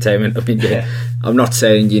ridiculous entertainment. I mean, yeah. I'm not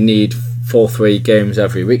saying you need 4-3 games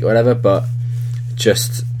every week or whatever, but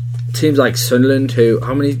just teams like Sunderland, who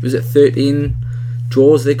how many was it? 13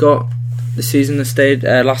 draws they got the season they stayed.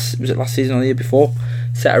 Last season or the year before,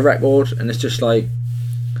 set a record, and it's just like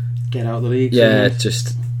get out of the league. Yeah,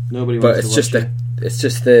 just nobody. But it's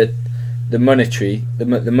just the monetary,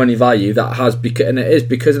 the money value that has, and it is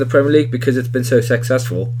because of the Premier League, because it's been so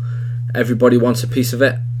successful. Everybody wants a piece of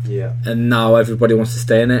it, and now everybody wants to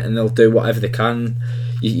stay in it, and they'll do whatever they can.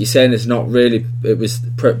 You're saying it's not really, it was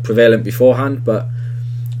prevalent beforehand, but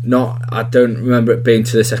I don't remember it being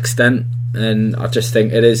to this extent, and I just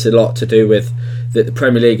think it is a lot to do with that the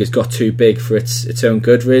Premier League has got too big for its own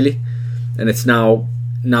good, really, and it's now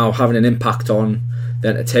having an impact on the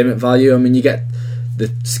entertainment value. I mean, you get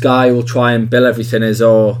the Sky will try and bill everything as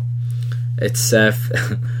it's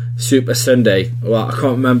Super Sunday. Well, I can't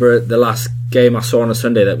remember the last game I saw on a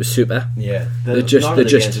Sunday that was Super. Yeah, none of the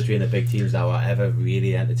games between the big teams now are ever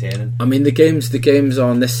really entertaining. I mean, the games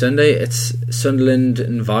on this Sunday, it's Sunderland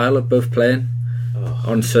and Vile are both playing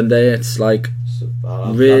on Sunday. It's like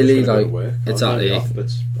really like exactly.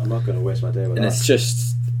 But I'm not going to waste my day with and that. It's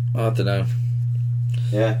just I don't know.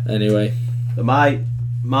 Yeah. Anyway,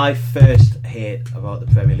 my first hate about the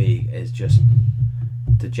Premier League is just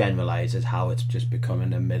to generalise is how it's just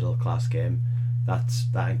becoming a middle class game. That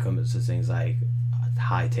encompasses things like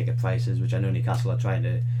high ticket prices, which I know Newcastle are trying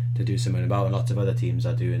to do something about, and lots of other teams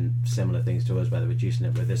are doing similar things to us, whether reducing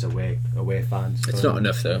it with this away fans. It's not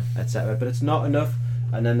enough though, etc. But it's not enough.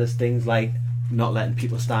 And then there's things like not letting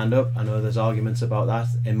people stand up. I know there's arguments about that.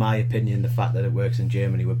 In my opinion, the fact that it works in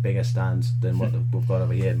Germany with bigger stands than what we've got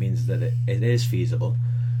over here means that it is feasible.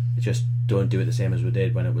 It just don't do it the same as we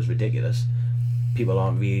did when it was ridiculous. People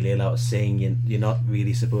aren't really allowed to sing. You're not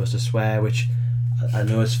really supposed to swear, which I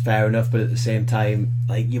know it's fair enough, but at the same time,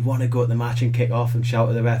 like, you want to go at the match and kick off and shout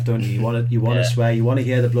at the ref, don't you? You want to swear. You want to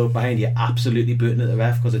hear the bloke behind you absolutely booting at the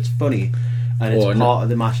ref because it's funny and it's part of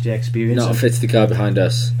the match day experience. Not if it's the guy behind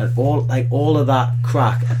us. And all of that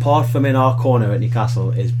crack, apart from in our corner at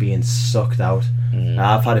Newcastle, is being sucked out.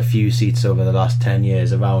 I've had a few seats over the last 10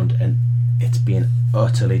 years around, and it's been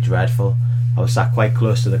utterly dreadful. I was sat quite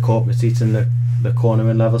close to the corporate seats in the corner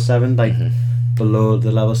in level 7, like below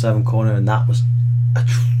the level 7 corner, and that was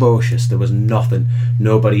atrocious. There was nothing.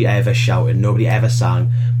 Nobody ever shouted. Nobody ever sang.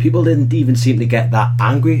 People didn't even seem to get that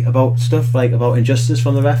angry about stuff, like about injustice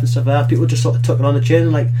from the ref and stuff like that. People just sort of took it on the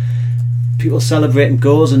chin, like people celebrating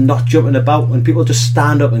goals and not jumping about. When people just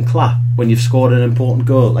stand up and clap when you've scored an important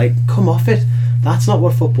goal, like, come off it. That's not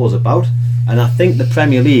what football's about. And I think the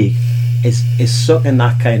Premier League is sucking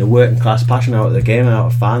that kind of working class passion out of the game and out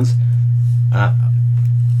of fans.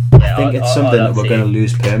 I think it's something that we're going to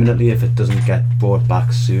lose permanently if it doesn't get brought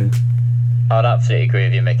back soon. I'd absolutely agree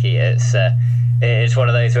with you, Mickey. It's one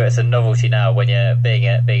of those where it's a novelty now when you're being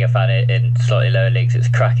a fan in slightly lower leagues. It's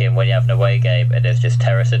cracking when you have an away game and it's just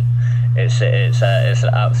terracing. It's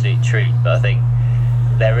an absolute treat. But I think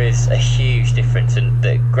there is a huge difference, and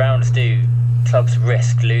the clubs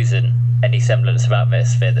risk losing any semblance of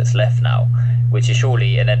atmosphere that's left now, which is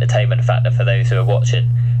surely an entertainment factor for those who are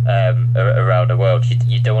watching around the world.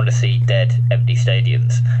 You don't want to see dead, empty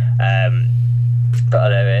stadiums. But I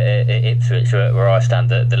know Ipswich, where I stand,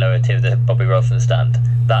 the lower tier of the Bobby Robson stand,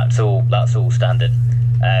 that's all standing.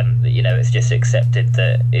 It's just accepted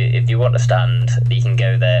that if you want to stand, you can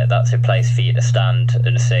go there. That's a place for you to stand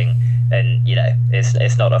and sing. And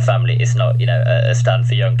it's not a family. It's not a stand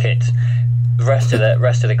for young kids. The rest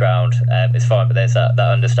of the ground is fine, but there's that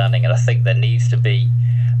understanding, and I think there needs to be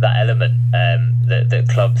that element that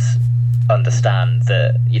clubs understand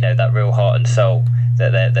that that real heart and soul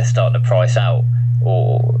that they're starting to price out,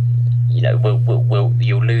 or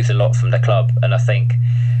you'll lose a lot from the club. And I think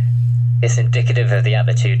it's indicative of the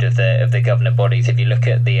attitude of the governing bodies. If you look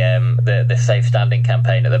at the safe standing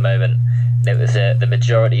campaign at the moment, it was the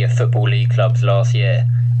majority of football league clubs last year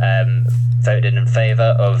voted in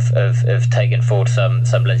favour of taking forward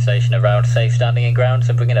some legislation around safe standing in grounds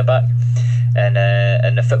and bringing it back. And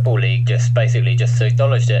the Football League just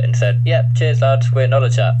acknowledged it and said, "Yep, cheers lads, we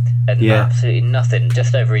acknowledge that." And absolutely nothing.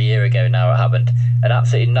 Just over a year ago now it happened, and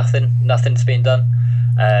absolutely nothing's been done.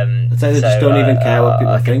 It's like they just don't even care what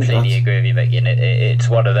people think. I completely agree with you, Mickey. And it's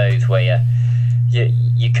one of those where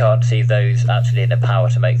you can't see those actually in the power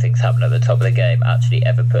to make things happen at the top of the game actually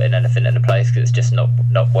ever putting anything into place, because it's just not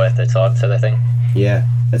worth their time, so they think. Yeah,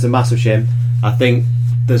 it's a massive shame. I think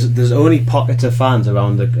there's only pockets of fans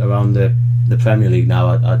around the Premier League now.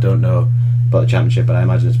 I don't know about the Championship, but I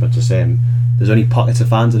imagine it's much the same. There's only pockets of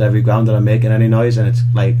fans at every ground that are making any noise, and it's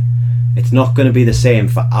like, it's not going to be the same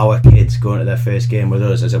for our kids going to their first game with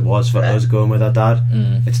us as it was for us going with our dad.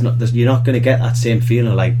 It's not. You're not going to get that same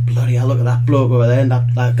feeling like, bloody hell, look at that bloke over there and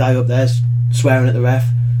that guy up there swearing at the ref.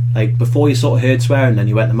 Like, before you sort of heard swearing, then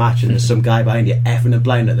you went to the match and there's some guy behind you effing and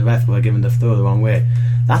blind at the ref by giving the throw the wrong way.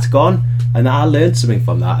 That's gone, and I learned something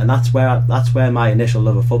from that, and that's where my initial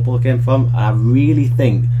love of football came from. And I really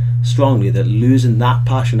think strongly that losing that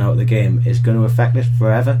passion out of the game is going to affect it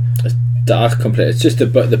forever. It's just the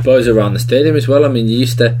buzz around the stadium as well. I mean, you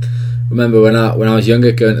used to remember when I was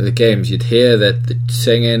younger going to the games, you'd hear the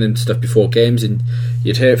singing and stuff before games, and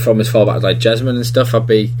you'd hear it from as far back as like Jesmond and stuff. I'd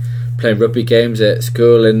be playing rugby games at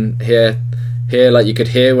school, and here like you could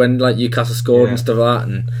hear when like Newcastle scored and stuff like that,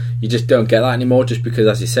 and you just don't get that anymore, just because,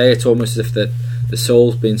 as you say, it's almost as if the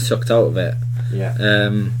soul's been sucked out of it.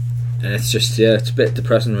 And it's just it's a bit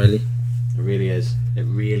depressing, really. It really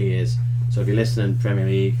is. So if you're listening, Premier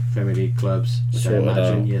League clubs, which I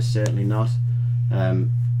imagine you're certainly not,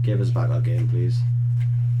 give us back our game, please.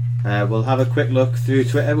 We'll have a quick look through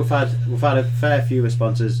Twitter. We've had a fair few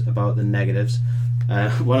responses about the negatives.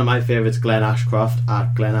 One of my favourites, Glenn Ashcroft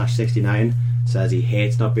at GlenAsh69, says he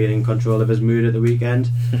hates not being in control of his mood at the weekend,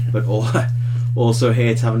 but also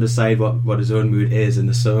hates having to decide what his own mood is in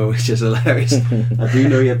the summer, which is hilarious. I do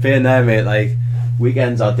know your pain there, mate. Like,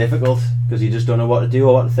 weekends are difficult because you just don't know what to do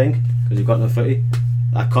or what to think because you've got no footy.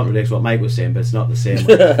 That contradicts what Mike was saying, but it's not the same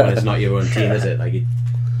when it's not your own team, is it? Like,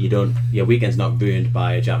 you don't. Your weekend's not ruined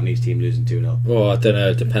by a Japanese team losing 2-0. Well, I don't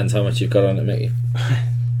know. It depends how much you've got on it, Mickey.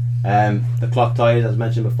 The Clock Toys, as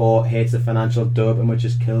mentioned before, hates the financial dub and which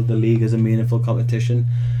has killed the league as a meaningful competition.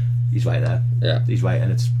 He's right there. Yeah, he's right,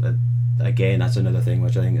 and it's again, that's another thing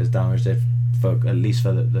which I think has damaged it for at least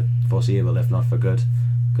for the foreseeable, if not for good,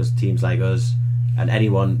 because teams like us and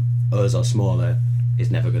anyone us or smaller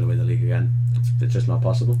is never going to win the league again. It's just not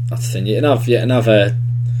possible. That's the thing. You can have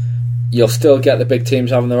you'll still get the big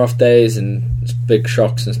teams having their off days and big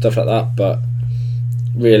shocks and stuff like that, but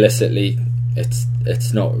realistically,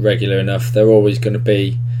 it's not regular enough. They're always going to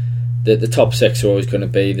be the top six are always going to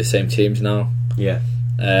be the same teams now. Yeah.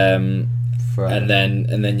 And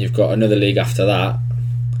then you've got another league after that,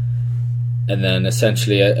 and then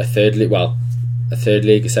essentially a third league. Well, a third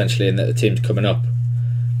league essentially, and that the teams coming up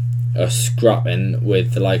are scrapping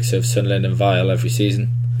with the likes of Sunderland and Vile every season.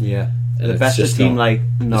 Yeah. And the best of team like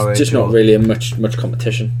Norwich, it's just not really a much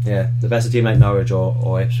competition. Yeah, the best of team like Norwich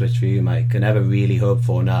or Ipswich for you, Mike, can ever really hope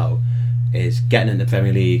for now is getting into the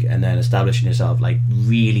Premier League and then establishing yourself, like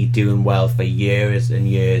really doing well for years and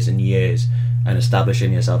years and years, and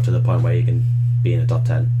establishing yourself to the point where you can be in the top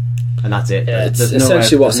 10, and that's it. Yeah, it's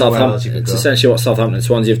essentially what Southampton and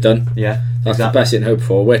Swansea have done. Yeah, that's exactly the best you can hope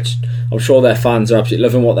for. Which I'm sure their fans are absolutely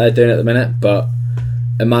loving what they're doing at the minute, but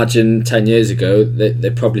imagine 10 years ago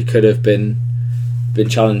they probably could have been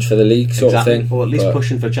challenged for the league sort of thing, or at least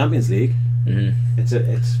pushing for Champions League.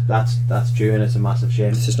 Mm-hmm. That's true, and it's a massive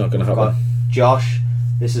shame. It's just not going to happen. Josh,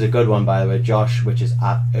 this is a good one by the way. Josh, which is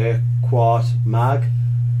at Urquhart Mag,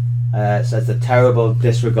 says the terrible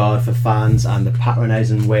disregard for fans and the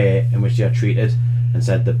patronising way in which they are treated, and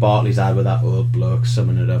said the Barclays ad with that old bloke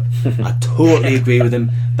summing it up. I totally agree with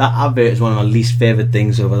him. That advert is one of my least favourite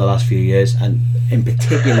things over the last few years, and in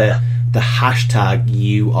particular the hashtag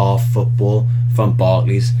You Are Football from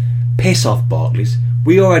Barclays. Piss off, Barclays.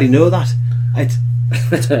 We already know that. It's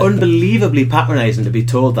unbelievably patronising to be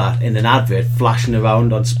told that in an advert flashing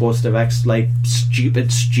around on Sports Direct's like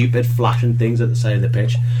stupid flashing things at the side of the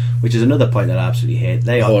pitch, which is another point that I absolutely hate.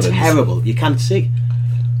 They are terrible. You can't see.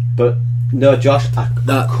 But no, Josh,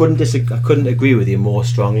 I couldn't agree with you more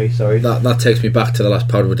strongly. Sorry. That takes me back to the last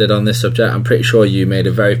pod we did on this subject. I'm pretty sure you made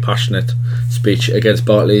a very passionate speech against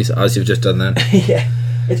Barclays, as you've just done then. Yeah,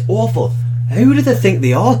 it's awful. Who do they think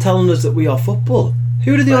they are telling us that we are football?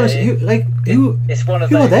 Who do they honestly? Who? It's one of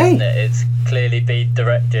who those, are they? Isn't it? It's clearly been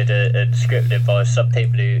directed and scripted by some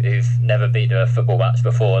people who've never been to a football match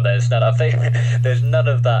before. There's none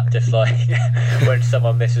of that. Just like when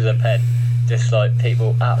someone misses a pen, just like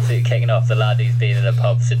people absolutely kicking off. The lad who's been in a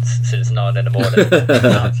pub since 9 in the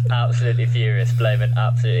morning, absolutely furious, blaming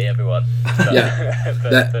absolutely everyone. For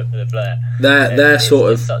the player. They're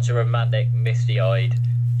sort of such a romantic, misty-eyed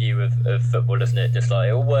view of football, doesn't it? Just like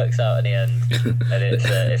it all works out in the end, and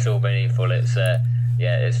it's all meaningful. It's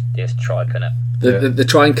tripe, innit? They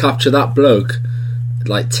try and capture that bloke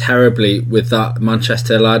like terribly with that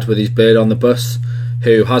Manchester lad with his beard on the bus,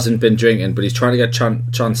 who hasn't been drinking, but he's trying to get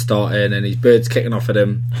chance starting, and his beard's kicking off at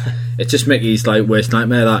him. It's just Mickey's like worst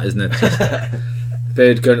nightmare, that, isn't it? Just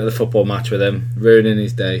Beard going to the football match with him, ruining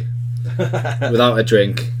his day without a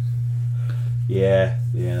drink. Yeah,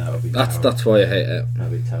 that would be terrible. That's why I hate it.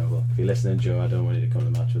 That'd be terrible. If you're listening, Joe, I don't want you to come to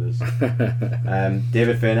the match with us.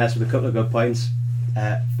 David Furness with a couple of good points.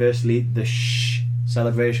 Firstly, the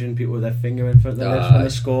celebration, people with their finger in front of their lips when they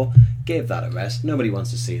score. Give that a rest. Nobody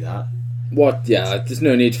wants to see that. What? Yeah, there's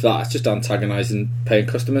no need for that. It's just antagonising paying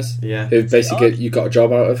customers. Yeah, who basically you got a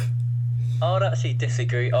job out of. I would actually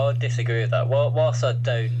disagree. I would disagree with that. Whilst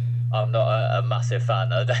I'm not a massive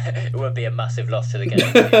fan. It would be a massive loss to the game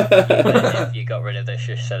if you got rid of the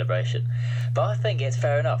shush celebration. But I think it's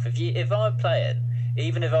fair enough. If I'm playing,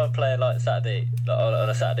 even if I'm playing like Saturday, on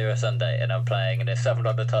a Saturday or a Sunday, and I'm playing and there's someone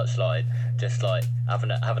on the touchline just like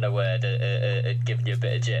having a word, giving you a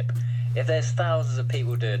bit of jip. if there's thousands of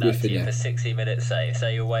people doing that to you for 60 minutes,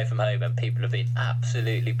 say you're away from home and people have been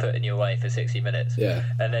absolutely putting you away for 60 minutes,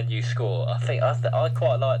 and then you score, I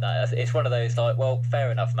quite like that. It's one of those like, well,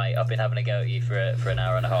 fair enough, mate. I've been having a go at you for an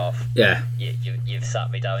hour and a half. Yeah, you've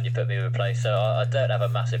sat me down, you put me in a place, so I don't have a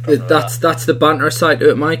massive problem. That's the banter side to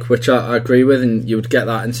it, Mike, which I agree with, and you would get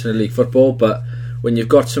that in Sunday League football, but when you've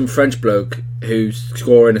got some French bloke who's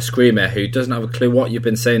scoring a screamer who doesn't have a clue what you've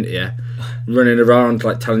been saying to you, running around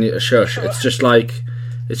like telling you to shush, it's just I don't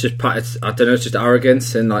know, it's just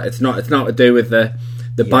arrogance, and like it's not to do with the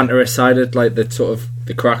banterous side of like the sort of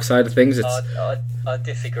the crack side of things. I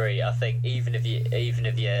disagree. I think even if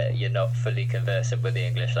you're not fully conversant with the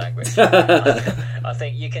English language, I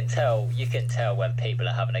think you can tell when people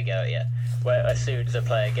are having a go at you. Where as soon as a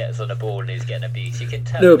player gets on the ball and he's getting abused, you can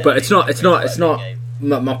tell. No, but it's not.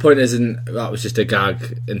 My point isn't that was just a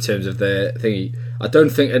gag in terms of the thingy. I don't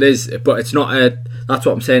think it is, but it's not a. That's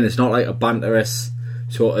what I'm saying. It's not like a banterous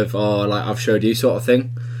sort of, or like I've showed you sort of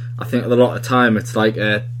thing. I think a lot of time it's like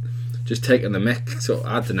just taking the mick. So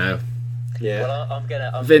I don't know. Yeah. Well,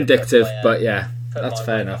 I'm vindictive, but yeah, that's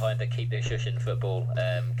fair enough. Behind the Keep the Shush in Football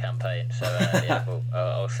campaign, so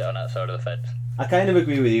I'll sit on that side of the fence. I kind of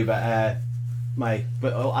agree with you, but Mike,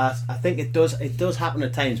 but I think it does happen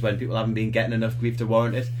at times when people haven't been getting enough grief to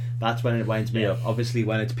warrant it. That's when it winds me up. Obviously,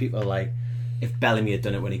 when it's people like, if Bellamy had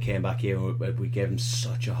done it when he came back here, we gave him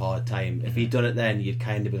such a hard time. If he'd done it then, you'd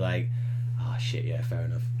kind of be like, oh shit, yeah, fair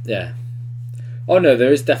enough. Yeah. Oh no,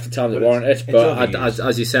 there is definitely times that warrant it, but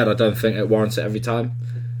as you said, I don't think it warrants it every time.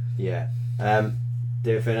 Yeah.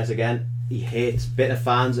 David Furness again. He hates bitter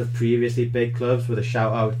fans of previously big clubs, with a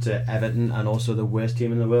shout out to Everton and also the worst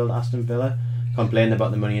team in the world, Aston Villa. Complaining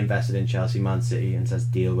about the money invested in Chelsea, Man City, and says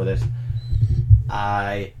deal with it.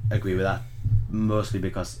 I agree with that, mostly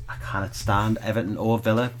because I cannot stand Everton or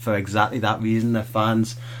Villa for exactly that reason. The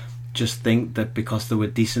fans just think that because they were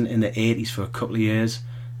decent in the 80s for a couple of years,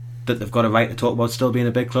 that they've got a right to talk about still being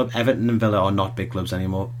a big club. Everton and Villa are not big clubs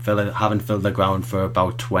anymore. Villa haven't filled the ground for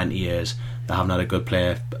about 20 years. They haven't had a good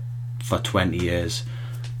player for 20 years.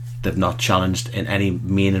 They've not challenged in any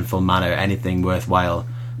meaningful manner anything worthwhile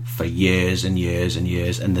for years and years and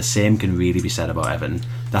years, and the same can really be said about Everton.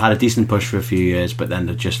 They had a decent push for a few years, but then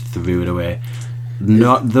they just threw it away.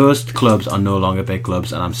 Those clubs are no longer big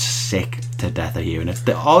clubs, and I'm sick to death of hearing it.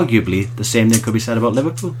 Arguably, the same thing could be said about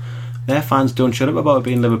Liverpool. Their fans don't shut up about it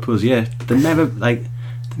being Liverpool's year. They never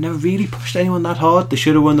really pushed anyone that hard. They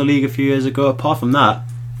should have won the league a few years ago. Apart from that,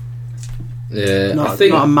 I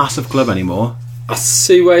think not a massive club anymore. I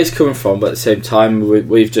see where he's coming from, but at the same time,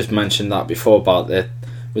 we've just mentioned that before about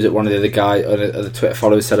was it one of the other guy or the Twitter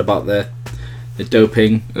followers said about the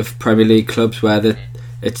doping of Premier League clubs, where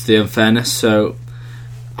it's the unfairness. So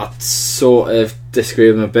I sort of disagree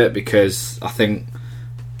with him a bit, because I think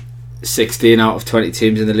 16 out of 20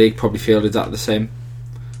 teams in the league probably feel exactly the same.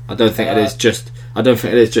 I don't think it is just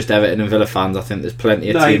Everton and Villa fans. I think there's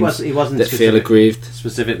plenty of teams he wasn't that feel aggrieved.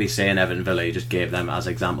 Specifically saying Everton Villa, he just gave them as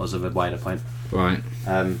examples of a wider point. Right.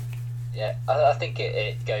 Yeah, I think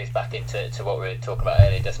it goes back into what we were talking about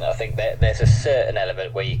earlier, doesn't it? I think there's a certain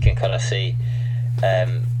element where you can kind of see, fair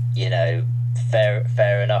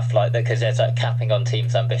enough, like that, because there's like capping on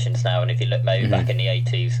teams' ambitions now. And if you look maybe back in the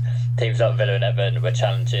 80s, teams like Villa and Everton were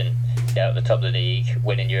challenging at the top of the league,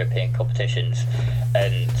 winning European competitions,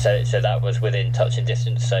 and so that was within touching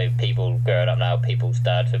distance. So people growing up now, people's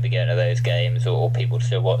dads would be going to those games, or people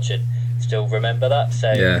still watching, still remember that.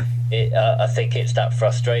 So yeah. I think it's that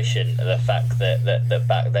frustration, the fact that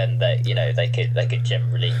back then they could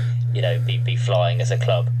generally be flying as a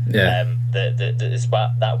club. Yeah. That is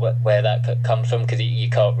where that comes from, because you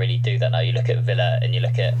can't really do that now. You look at Villa and you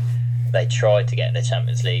look at, they tried to get in the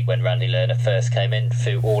Champions League when Randy Lerner first came in,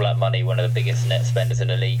 threw all that money, one of the biggest net spenders in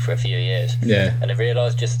the league for a few years. Yeah. And they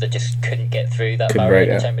realised they just couldn't get through that barrier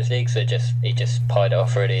in the Champions League, so he just pied it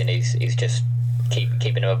off really, and he's just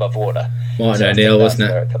keeping him above water. Martin O'Neill,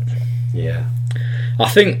 wasn't it? Yeah.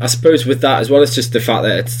 I suppose with that as well, it's just the fact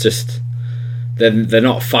that it's just they're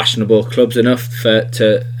not fashionable clubs enough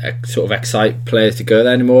to sort of excite players to go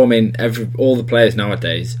there anymore. I mean, all the players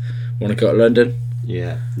nowadays want to go to London.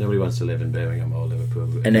 Yeah, nobody wants to live in Birmingham or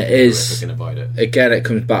Liverpool. And it is, again, it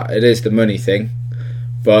comes back, it is the money thing.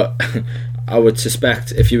 But I would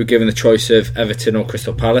suspect if you were given the choice of Everton or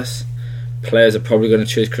Crystal Palace, players are probably going to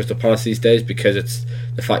choose Crystal Palace these days, because it's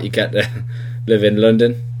the fact you get to live in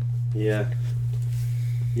London. Yeah.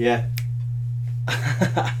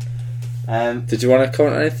 Did you want to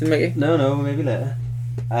comment on anything, Mickey? No, maybe later.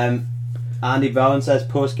 Andy Brown says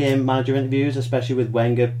post-game manager interviews, especially with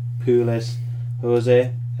Wenger, Pulis,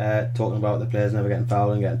 Jose, talking about the players never getting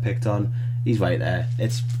fouled and getting picked on. He's right there.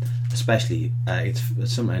 especially it's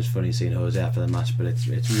sometimes funny seeing Jose after the match, but it's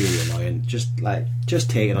really annoying. Just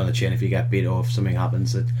take it on the chin if you get beat or if something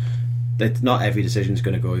happens. That not every decision is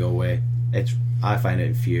going to go your way. I find it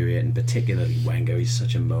infuriating, particularly Wenger. He's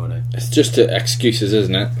such a moaner. It's just excuses,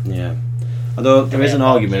 isn't it? Yeah. Although there is an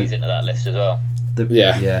argument into that list as well.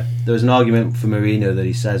 There was an argument for Mourinho that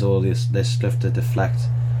he says all this stuff to deflect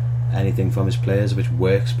anything from his players, which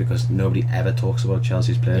works because nobody ever talks about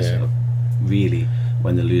Chelsea's players. Really,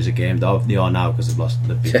 when they lose a game, they are now because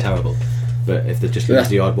they've been terrible. But if they just lose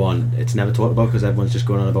the odd one, it's never talked about because everyone's just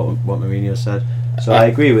going on about what Mourinho said. So I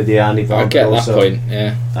agree with you, Andy. I get that point.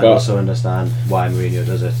 Yeah, I also understand why Mourinho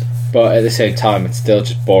does it. But at the same time, it's still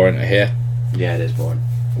just boring to hear. Yeah, it is boring.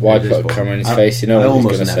 Why put a camera in his face? You know I what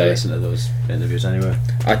he's going to say. Listen to those interviews anyway.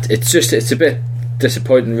 It's a bit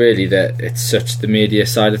disappointing, really, that it's such the media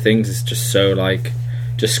side of things. It's just so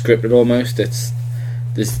just scripted almost.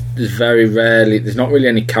 There's very rarely. There's not really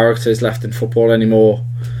any characters left in football anymore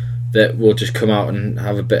that will just come out and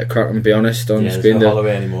have a bit of crack and be honest on screen. There's no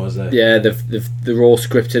Holloway anymore, is there? Yeah, they're all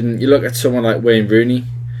scripted. And you look at someone like Wayne Rooney,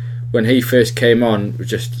 when he first came on, was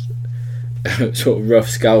just sort of rough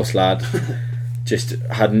Scouse lad. Just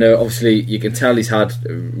had no. Obviously, you can tell he's had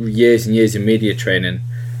years and years of media training,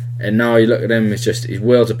 and now you look at him, it's just he's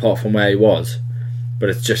worlds apart from where he was. But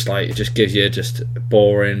it's just it just gives you just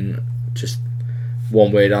boring, just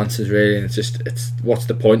one-word answers really, and what is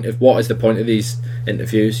the point of these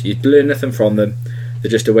interviews? You learn nothing from them. They're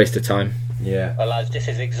just a waste of time. Yeah. Well, lads, this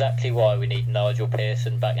is exactly why we need Nigel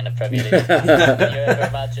Pearson back in the Premier League. Can you ever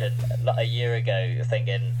imagine a year ago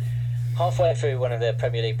thinking halfway through one of the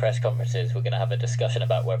Premier League press conferences we're going to have a discussion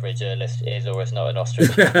about whether a journalist is or is not an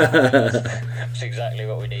Austrian? That's exactly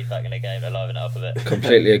what we need back in the game to liven it up a bit.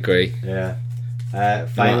 Completely agree. Yeah.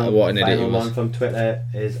 Final one from Twitter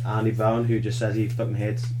is Andy Vaughan, who just says he fucking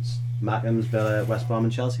hates Mackham's, West Brom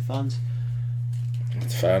and Chelsea fans.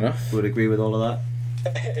 That's fair enough. Would agree with all of that.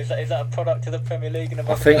 Is that a product of the Premier League?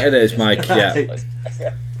 I think it is, Mike. Yeah.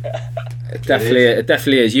 It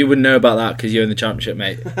definitely is. You wouldn't know about that because you're in the Championship,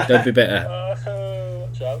 mate. Don't be bitter.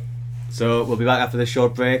 So we'll be back after this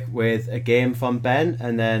short break with a game from Ben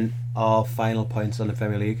and then our final points on the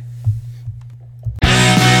Premier League.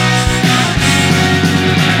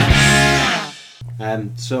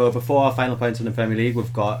 So before our final points in the Premier League,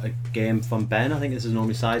 we've got a game from Ben. I think this is an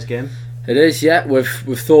only size game. It is, yeah. We've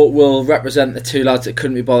thought we'll represent the two lads that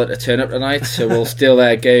couldn't be bothered to turn up tonight, so we'll steal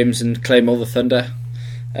their games and claim all the thunder.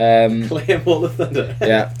 Claim all the thunder.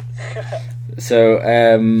 Yeah. So,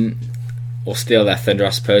 or steal their thunder,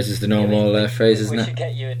 I suppose, is the normal phrase, isn't it? We should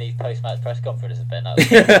get you in these post-match press conferences, Ben.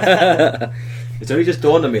 It's only just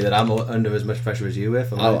dawned on me that I'm under as much pressure as you were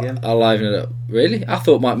for my game. I'll liven it up. Really? I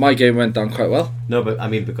thought my game went down quite well. No, but I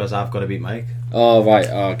mean because I've got to beat Mike. Oh, right.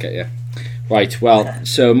 Oh, okay, yeah. Right, well,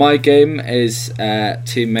 so my game is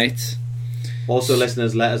teammates. Also,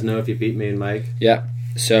 listeners, let us know if you beat me and Mike. Yeah,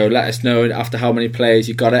 so let us know after how many players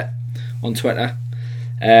you got it on Twitter.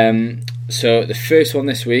 So the first one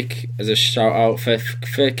this week, as a shout out for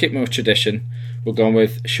keeping with tradition, we're going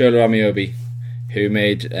with Shola Amiobi, who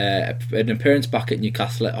made an appearance back at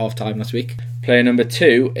Newcastle at half time last week. Player number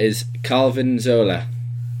 2 is Calvin Zola.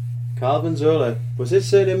 Calvin Zola. Was his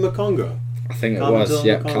surname Makongo? I think it was,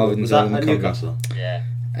 yeah. Calvin Zola. Was that at Newcastle? Yeah.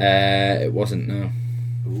 It wasn't, no.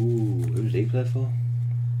 Ooh, who did he play for?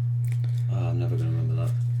 Oh, I'm never going to remember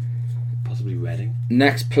that. Possibly Reading.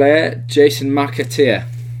 Next player, Jason McAteer.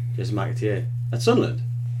 Jason McAteer. At Sunderland?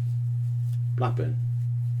 Blackburn?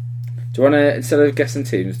 Do you want to, instead of guessing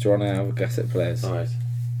teams, do you want to have a guess at players? Alright.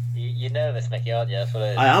 You're nervous, Mickey, aren't you? That's what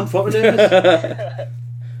it is. I am fucking nervous.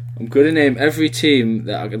 I'm going to name every team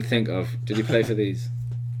that I can think of. Did he play for these?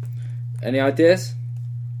 Any ideas?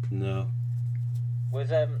 No.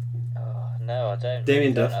 Was no, I don't.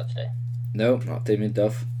 Damien Duff. Actually. No, not Damien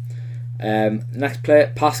Duff. Next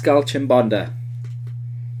player, Pascal Chimbonda.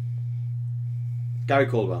 Gary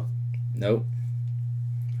Caldwell. No.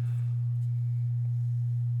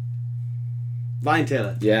 Ryan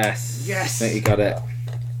Taylor. Yes. Yes. I think you got it.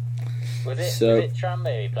 Was it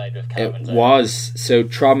Tranmere he played with? Calvin It was. So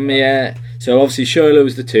Tranmere. So obviously Shola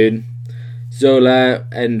was the tune. Zola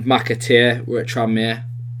and McAteer were at Tranmere,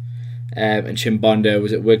 and Chimbonda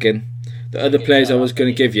was at Wigan. The other players I was going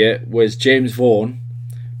to give you was James Vaughan,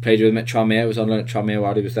 played with him at Tranmere, was on loan at Tranmere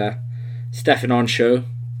while he was there. Stefan Onshaw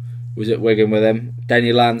was at Wigan with him.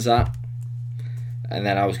 Denny Lanzat, and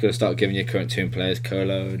then I was going to start giving you current team players,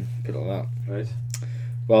 Colo and people like that. Right.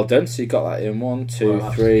 Well done. So you got that in 1, 2,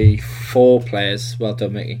 3, 4 players. Well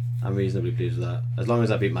done, Mickey. I'm reasonably pleased with that. As long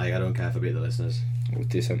as I beat Mike, I don't care if I beat the listeners. We'll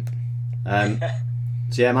do something.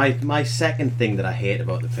 So yeah, my second thing that I hate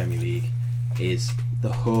about the Premier League is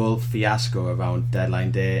the whole fiasco around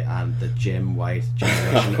deadline day and the Jim White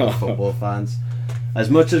generation of football fans. As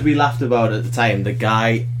much as we laughed about it at the time, the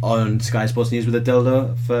guy on Sky Sports News with a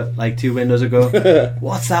dildo for like 2 windows ago,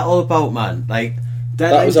 what's that all about, man? Like,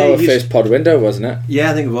 that was our first pod window, wasn't it?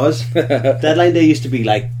 Yeah, I think it was. Deadline day used to be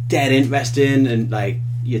like dead interesting, and like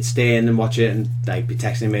you'd stay in and watch it and like be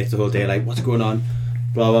texting mates the whole day, like, what's going on,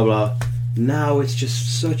 blah blah blah. Now it's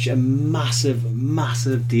just such a massive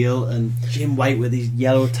deal, and Jim White with his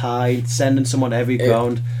yellow tie sending someone to every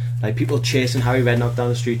ground, like people chasing Harry Redknapp down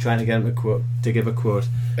the street trying to get him to give a quote.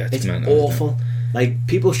 It's awful. Like,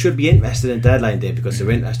 people should be interested in deadline day because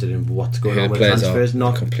they're interested in what's going on with transfers,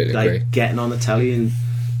 not like getting on the telly and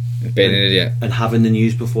being an idiot and having the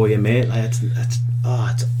news before you mate. Like,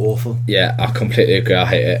 it's awful. Yeah, I completely agree. I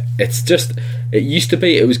hate it. It's just, it used to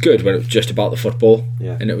be, it was good when it was just about the football,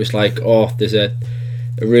 and it was like, oh, there's a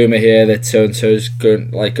rumour here that so and so's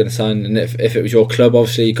going to sign, and if it was your club,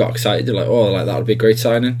 obviously you got excited. You're like, oh, like that would be a great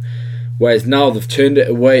signing. Whereas now they've turned it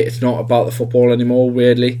away. It's not about the football anymore.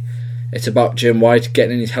 Weirdly, it's about Jim White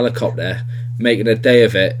getting in his helicopter, making a day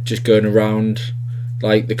of it, just going around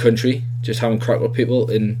like the country, just having crack with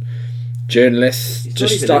people, and journalists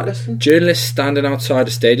journalists standing outside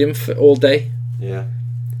a stadium for all day,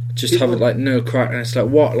 just having like no crack. And it's like,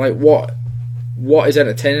 what is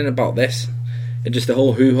entertaining about this? And just the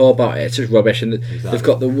whole hoo-ha about it, it's just rubbish. And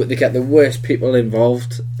they get the worst people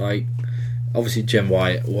involved, like obviously Jim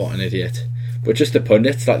White, what an idiot, but just the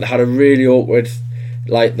pundits, like they had a really awkward,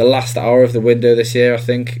 like the last hour of the window this year, I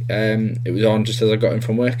think it was on just as I got in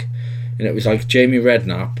from work, and it was like Jamie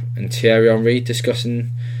Redknapp and Thierry Henry discussing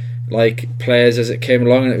like players as it came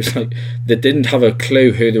along, and it was like they didn't have a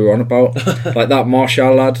clue who they were on about. Like that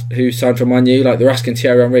Martial lad who signed for Man U, like they're asking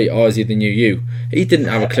Thierry Henry, oh, is he the new you? He didn't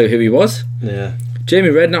have a clue who he was. Jamie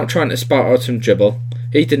Redknapp trying to spout out some dribble,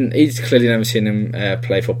 he's clearly never seen him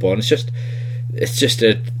play football, and it's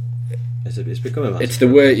becoming massive. It's the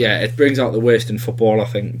worst. Yeah, it brings out the worst in football, I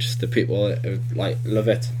think. Just the people that, like, love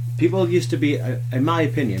it. People used to be, in my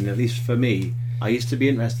opinion, at least for me, I used to be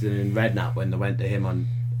interested in Redknapp when they went to him on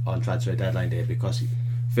transfer deadline day, because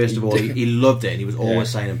first of all he loved it and he was always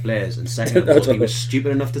signing players, and second of all he was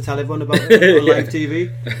stupid enough to tell everyone about it on live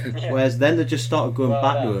TV. Whereas then they just started going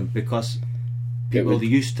back to him because people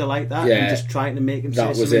used to like that and just trying to make him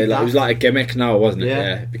say something. It was like a gimmick now, wasn't it?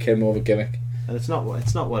 Yeah, it became more of a gimmick. And it's not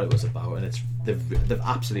what it was about, and they've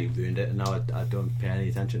absolutely ruined it, and now I don't pay any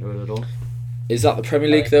attention to it at all. Is that the Premier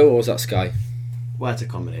League though, or is that Sky? Well, it's a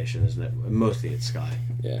combination, isn't it? Mostly it's Sky.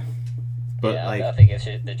 Yeah. But I think it's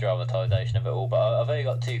the dramatisation of it all. But I've only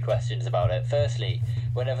got 2 questions about it. Firstly,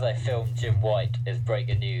 whenever they film Jim White as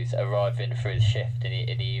breaking news arriving for his shift in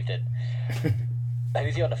the evening,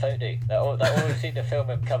 who's he on the phone to? They always seem to film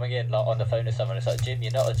him coming in like on the phone to someone. It's like, Jim,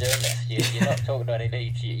 you're not a journalist. You're not talking to any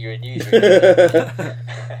leads. You're a newsreader.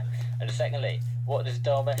 And secondly, what does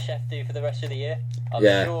Dharmesh Sheth do for the rest of the year? I'm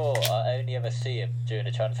sure I only ever see him during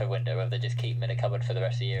the transfer window, whether they just keep him in a cupboard for the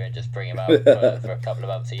rest of the year and just bring him out for a couple of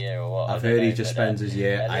months a year or what. I've heard he just spends his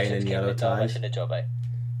year ironing yellow ties. In the job, eh?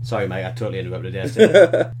 Sorry, mate, I totally interrupted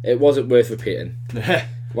you. It wasn't worth repeating.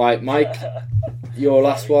 Right, Mike, your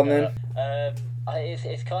last one then.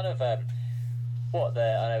 It's kind of what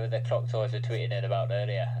I know the Clock Toys were tweeting in about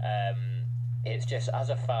earlier. It's just, as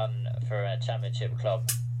a fan for a championship club,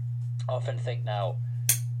 I often think now,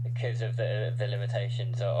 because of the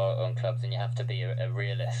limitations on clubs, and you have to be a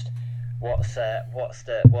realist. What's the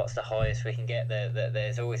highest we can get?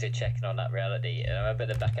 There's always a checking on that reality. And I remember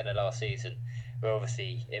the back end of last season, where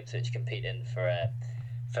obviously Ipswich competing for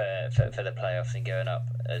the playoffs and going up,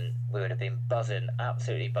 and we would have been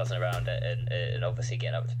absolutely buzzing around it, and obviously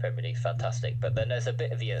getting up to Premier League, fantastic. But then there's a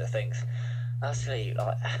bit of you that thinks, actually,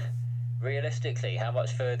 like, realistically, how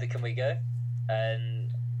much further can we go? And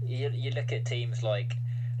you look at teams like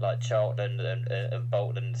Charlton and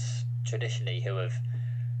Bolton's traditionally, who have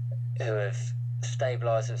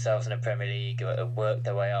stabilised themselves in the Premier League, who have worked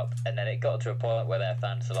their way up, and then it got to a point where their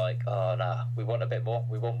fans are like, oh no, we want a bit more,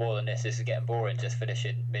 we want more than this is getting boring just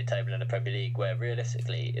finishing mid-table in the Premier League, where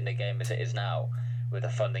realistically in the game as it is now, with the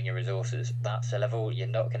funding and resources, that's the level, you're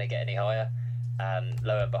not going to get any higher. And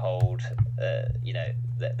lo and behold, they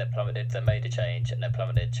plummeted. They made a change and they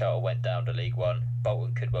plummeted. Charlton went down to League One.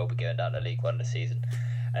 Bolton could well be going down to League One this season,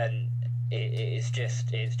 and it's just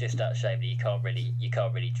that shame that you can't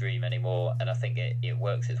really dream anymore. And I think it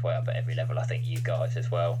works its way up at every level. I think you guys as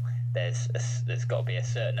well. There's got to be a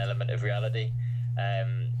certain element of reality,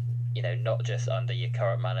 not just under your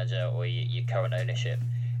current manager or your current ownership.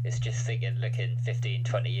 It's just looking 15,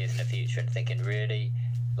 20 years in the future and thinking really,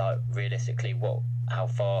 like, realistically, how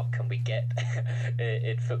far can we get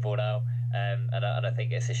in football now? And I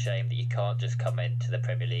think it's a shame that you can't just come into the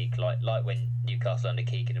Premier League like when Newcastle under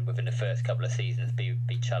Keegan and within the first couple of seasons be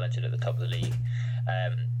challenging at the top of the league.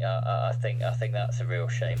 I think that's a real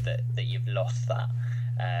shame that you've lost that.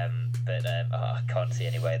 But I can't see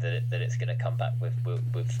any way that it's going to come back with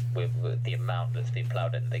the amount that's been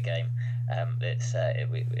ploughed into the game.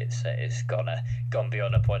 It's gone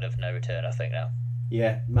beyond a point of no return, I think now.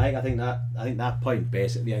 Yeah, Mike, I think that point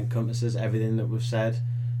basically encompasses everything that we've said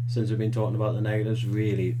since we've been talking about the negatives.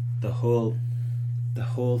 Really, the whole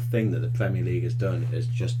thing that the Premier League has done is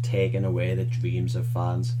just taken away the dreams of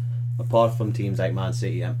fans. Apart from teams like Man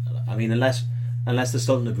City, I mean, unless the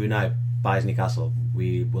Sultan of Brunei buys Newcastle,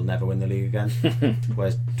 we will never win the league again.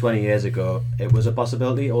 Whereas 20 years ago, it was a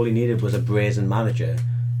possibility. All he needed was a brazen manager,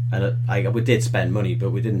 and we did spend money,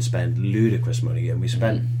 but we didn't spend ludicrous money, and we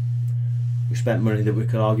spent money that we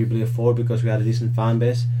could arguably afford because we had a decent fan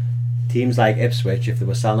base. Teams like Ipswich, if they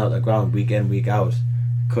were selling out their ground week in, week out,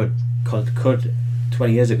 could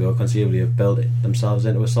 20 years ago conceivably have built themselves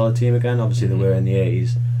into a solid team again. Obviously they were in the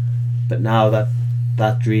 80s, but now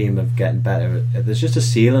that dream of getting better, there's just a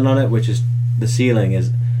ceiling on it, which is, the ceiling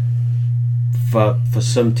is for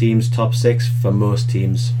some teams top 6, for most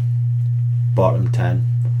teams bottom 10,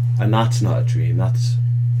 and that's not a dream.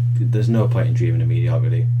 There's no point in dreaming of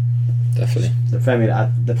mediocrity. Definitely.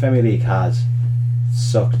 The Premier League has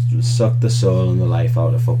sucked the soul and the life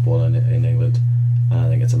out of football in England, and I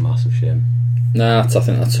think it's a massive shame. I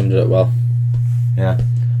think that summed it up well. Yeah.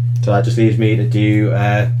 So that just leaves me to do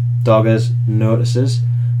Dogger's notices,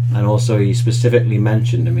 and also he specifically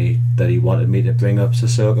mentioned to me that he wanted me to bring up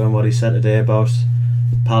Sissoko and what he said today about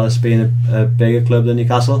Palace being a bigger club than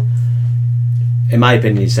Newcastle. In my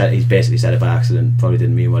opinion, he's basically said it by accident. Probably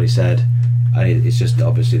didn't mean what he said. And it's just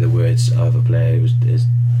obviously the words of a player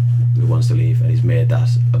who wants to leave, and he's made that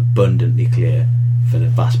abundantly clear for the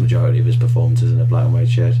vast majority of his performances in a black and white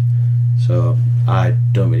shirt. So I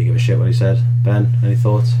don't really give a shit what he said. Ben, any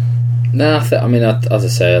thoughts? No, as I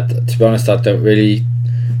say, to be honest, I don't really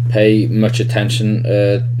pay much attention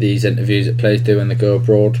to these interviews that players do when they go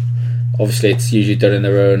abroad. Obviously, it's usually done in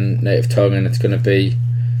their own native tongue, and it's going to be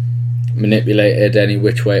manipulated any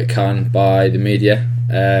which way it can by the media.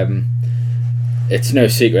 It's no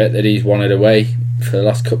secret that he's wanted away for the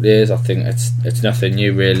last couple of years. I think it's nothing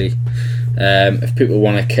new really. If people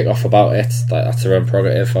want to kick off about it, that's their own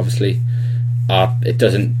prerogative. Obviously, it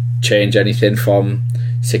doesn't change anything from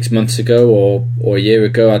 6 months ago or a year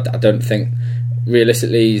ago. I don't think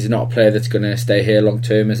realistically he's not a player that's going to stay here long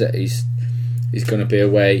term. Is it? He's going to be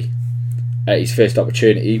away at his first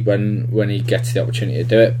opportunity when he gets the opportunity to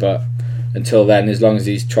do it. But until then, as long as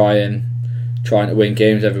he's trying to win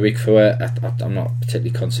games every week for it, I'm not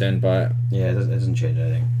particularly concerned by it. Yeah, it doesn't change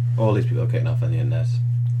anything. All these people are kicking off on the internet.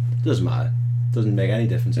 It doesn't matter. It doesn't make any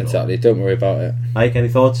difference at all. Exactly, don't worry about it. Mike, any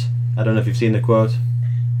thoughts? I don't know if you've seen the quote.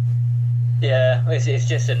 Yeah, it's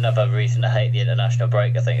just another reason to hate the international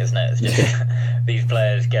break, I think, isn't it? It's just these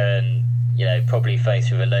players going, probably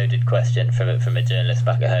faced with a loaded question from a journalist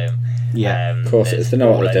back at home. Yeah, of course, it's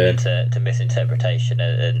know what they're doing. To misinterpretation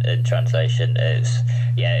and translation.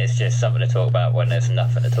 It's just something to talk about when there's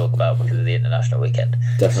nothing to talk about because of the international weekend.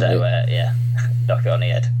 Definitely. So, knock it on the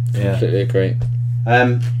head. Yeah. Completely agree.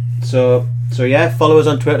 So follow us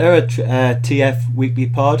on Twitter at TF Weekly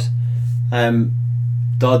Pod.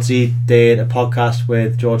 Dodsey did a podcast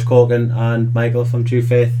with George Corkin and Michael from True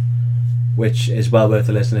Faith, which is well worth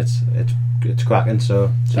a listen. It's cracking,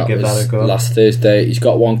 so give that a go. Last Thursday. He's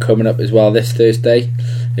got one coming up as well this Thursday,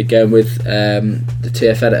 again with the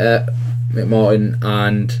TF editor Mick Martin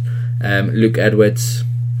and Luke Edwards.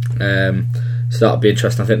 So that'll be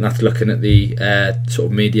interesting. I think that's looking at the sort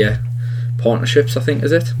of media partnerships, I think,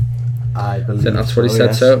 is it? I believe that's what he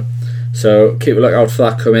so, said. yes. So keep a lookout for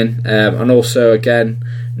that coming. And also, again,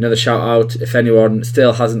 another shout out, if anyone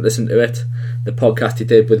still hasn't listened to it, the podcast he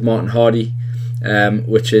did with Martin Hardy,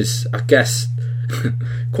 which is, I guess,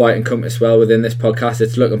 quite encompassed well within this podcast.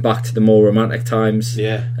 It's looking back to the more romantic times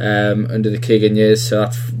under the Keegan years, so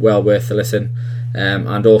that's well worth a listen.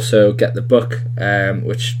 And also get the book,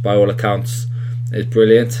 which by all accounts is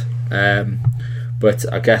brilliant.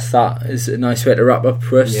 But I guess that is a nice way to wrap up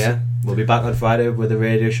for us. Yeah, we'll be back on Friday with a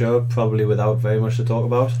radio show, probably without very much to talk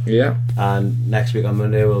about. Yeah. And next week on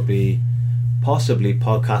Monday we'll be possibly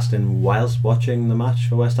podcasting whilst watching the match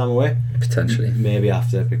for West Ham away. Potentially. Maybe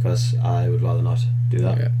after, because I would rather not do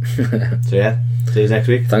that. Yeah. So see you next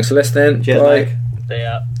week. Thanks for listening. Cheers, Bye. Mike. See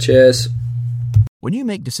ya. Cheers. When you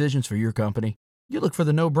make decisions for your company, you look for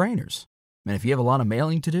the no-brainers. And if you have a lot of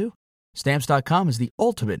mailing to do, Stamps.com is the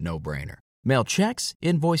ultimate no-brainer. Mail checks,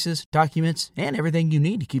 invoices, documents, and everything you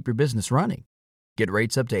need to keep your business running. Get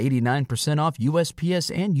rates up to 89% off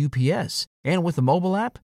USPS and UPS. And with the mobile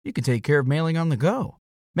app, you can take care of mailing on the go.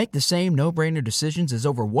 Make the same no-brainer decisions as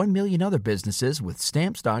over 1 million other businesses with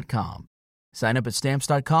Stamps.com. Sign up at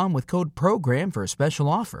Stamps.com with code PROGRAM for a special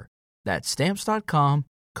offer. That's Stamps.com,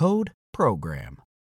 code PROGRAM.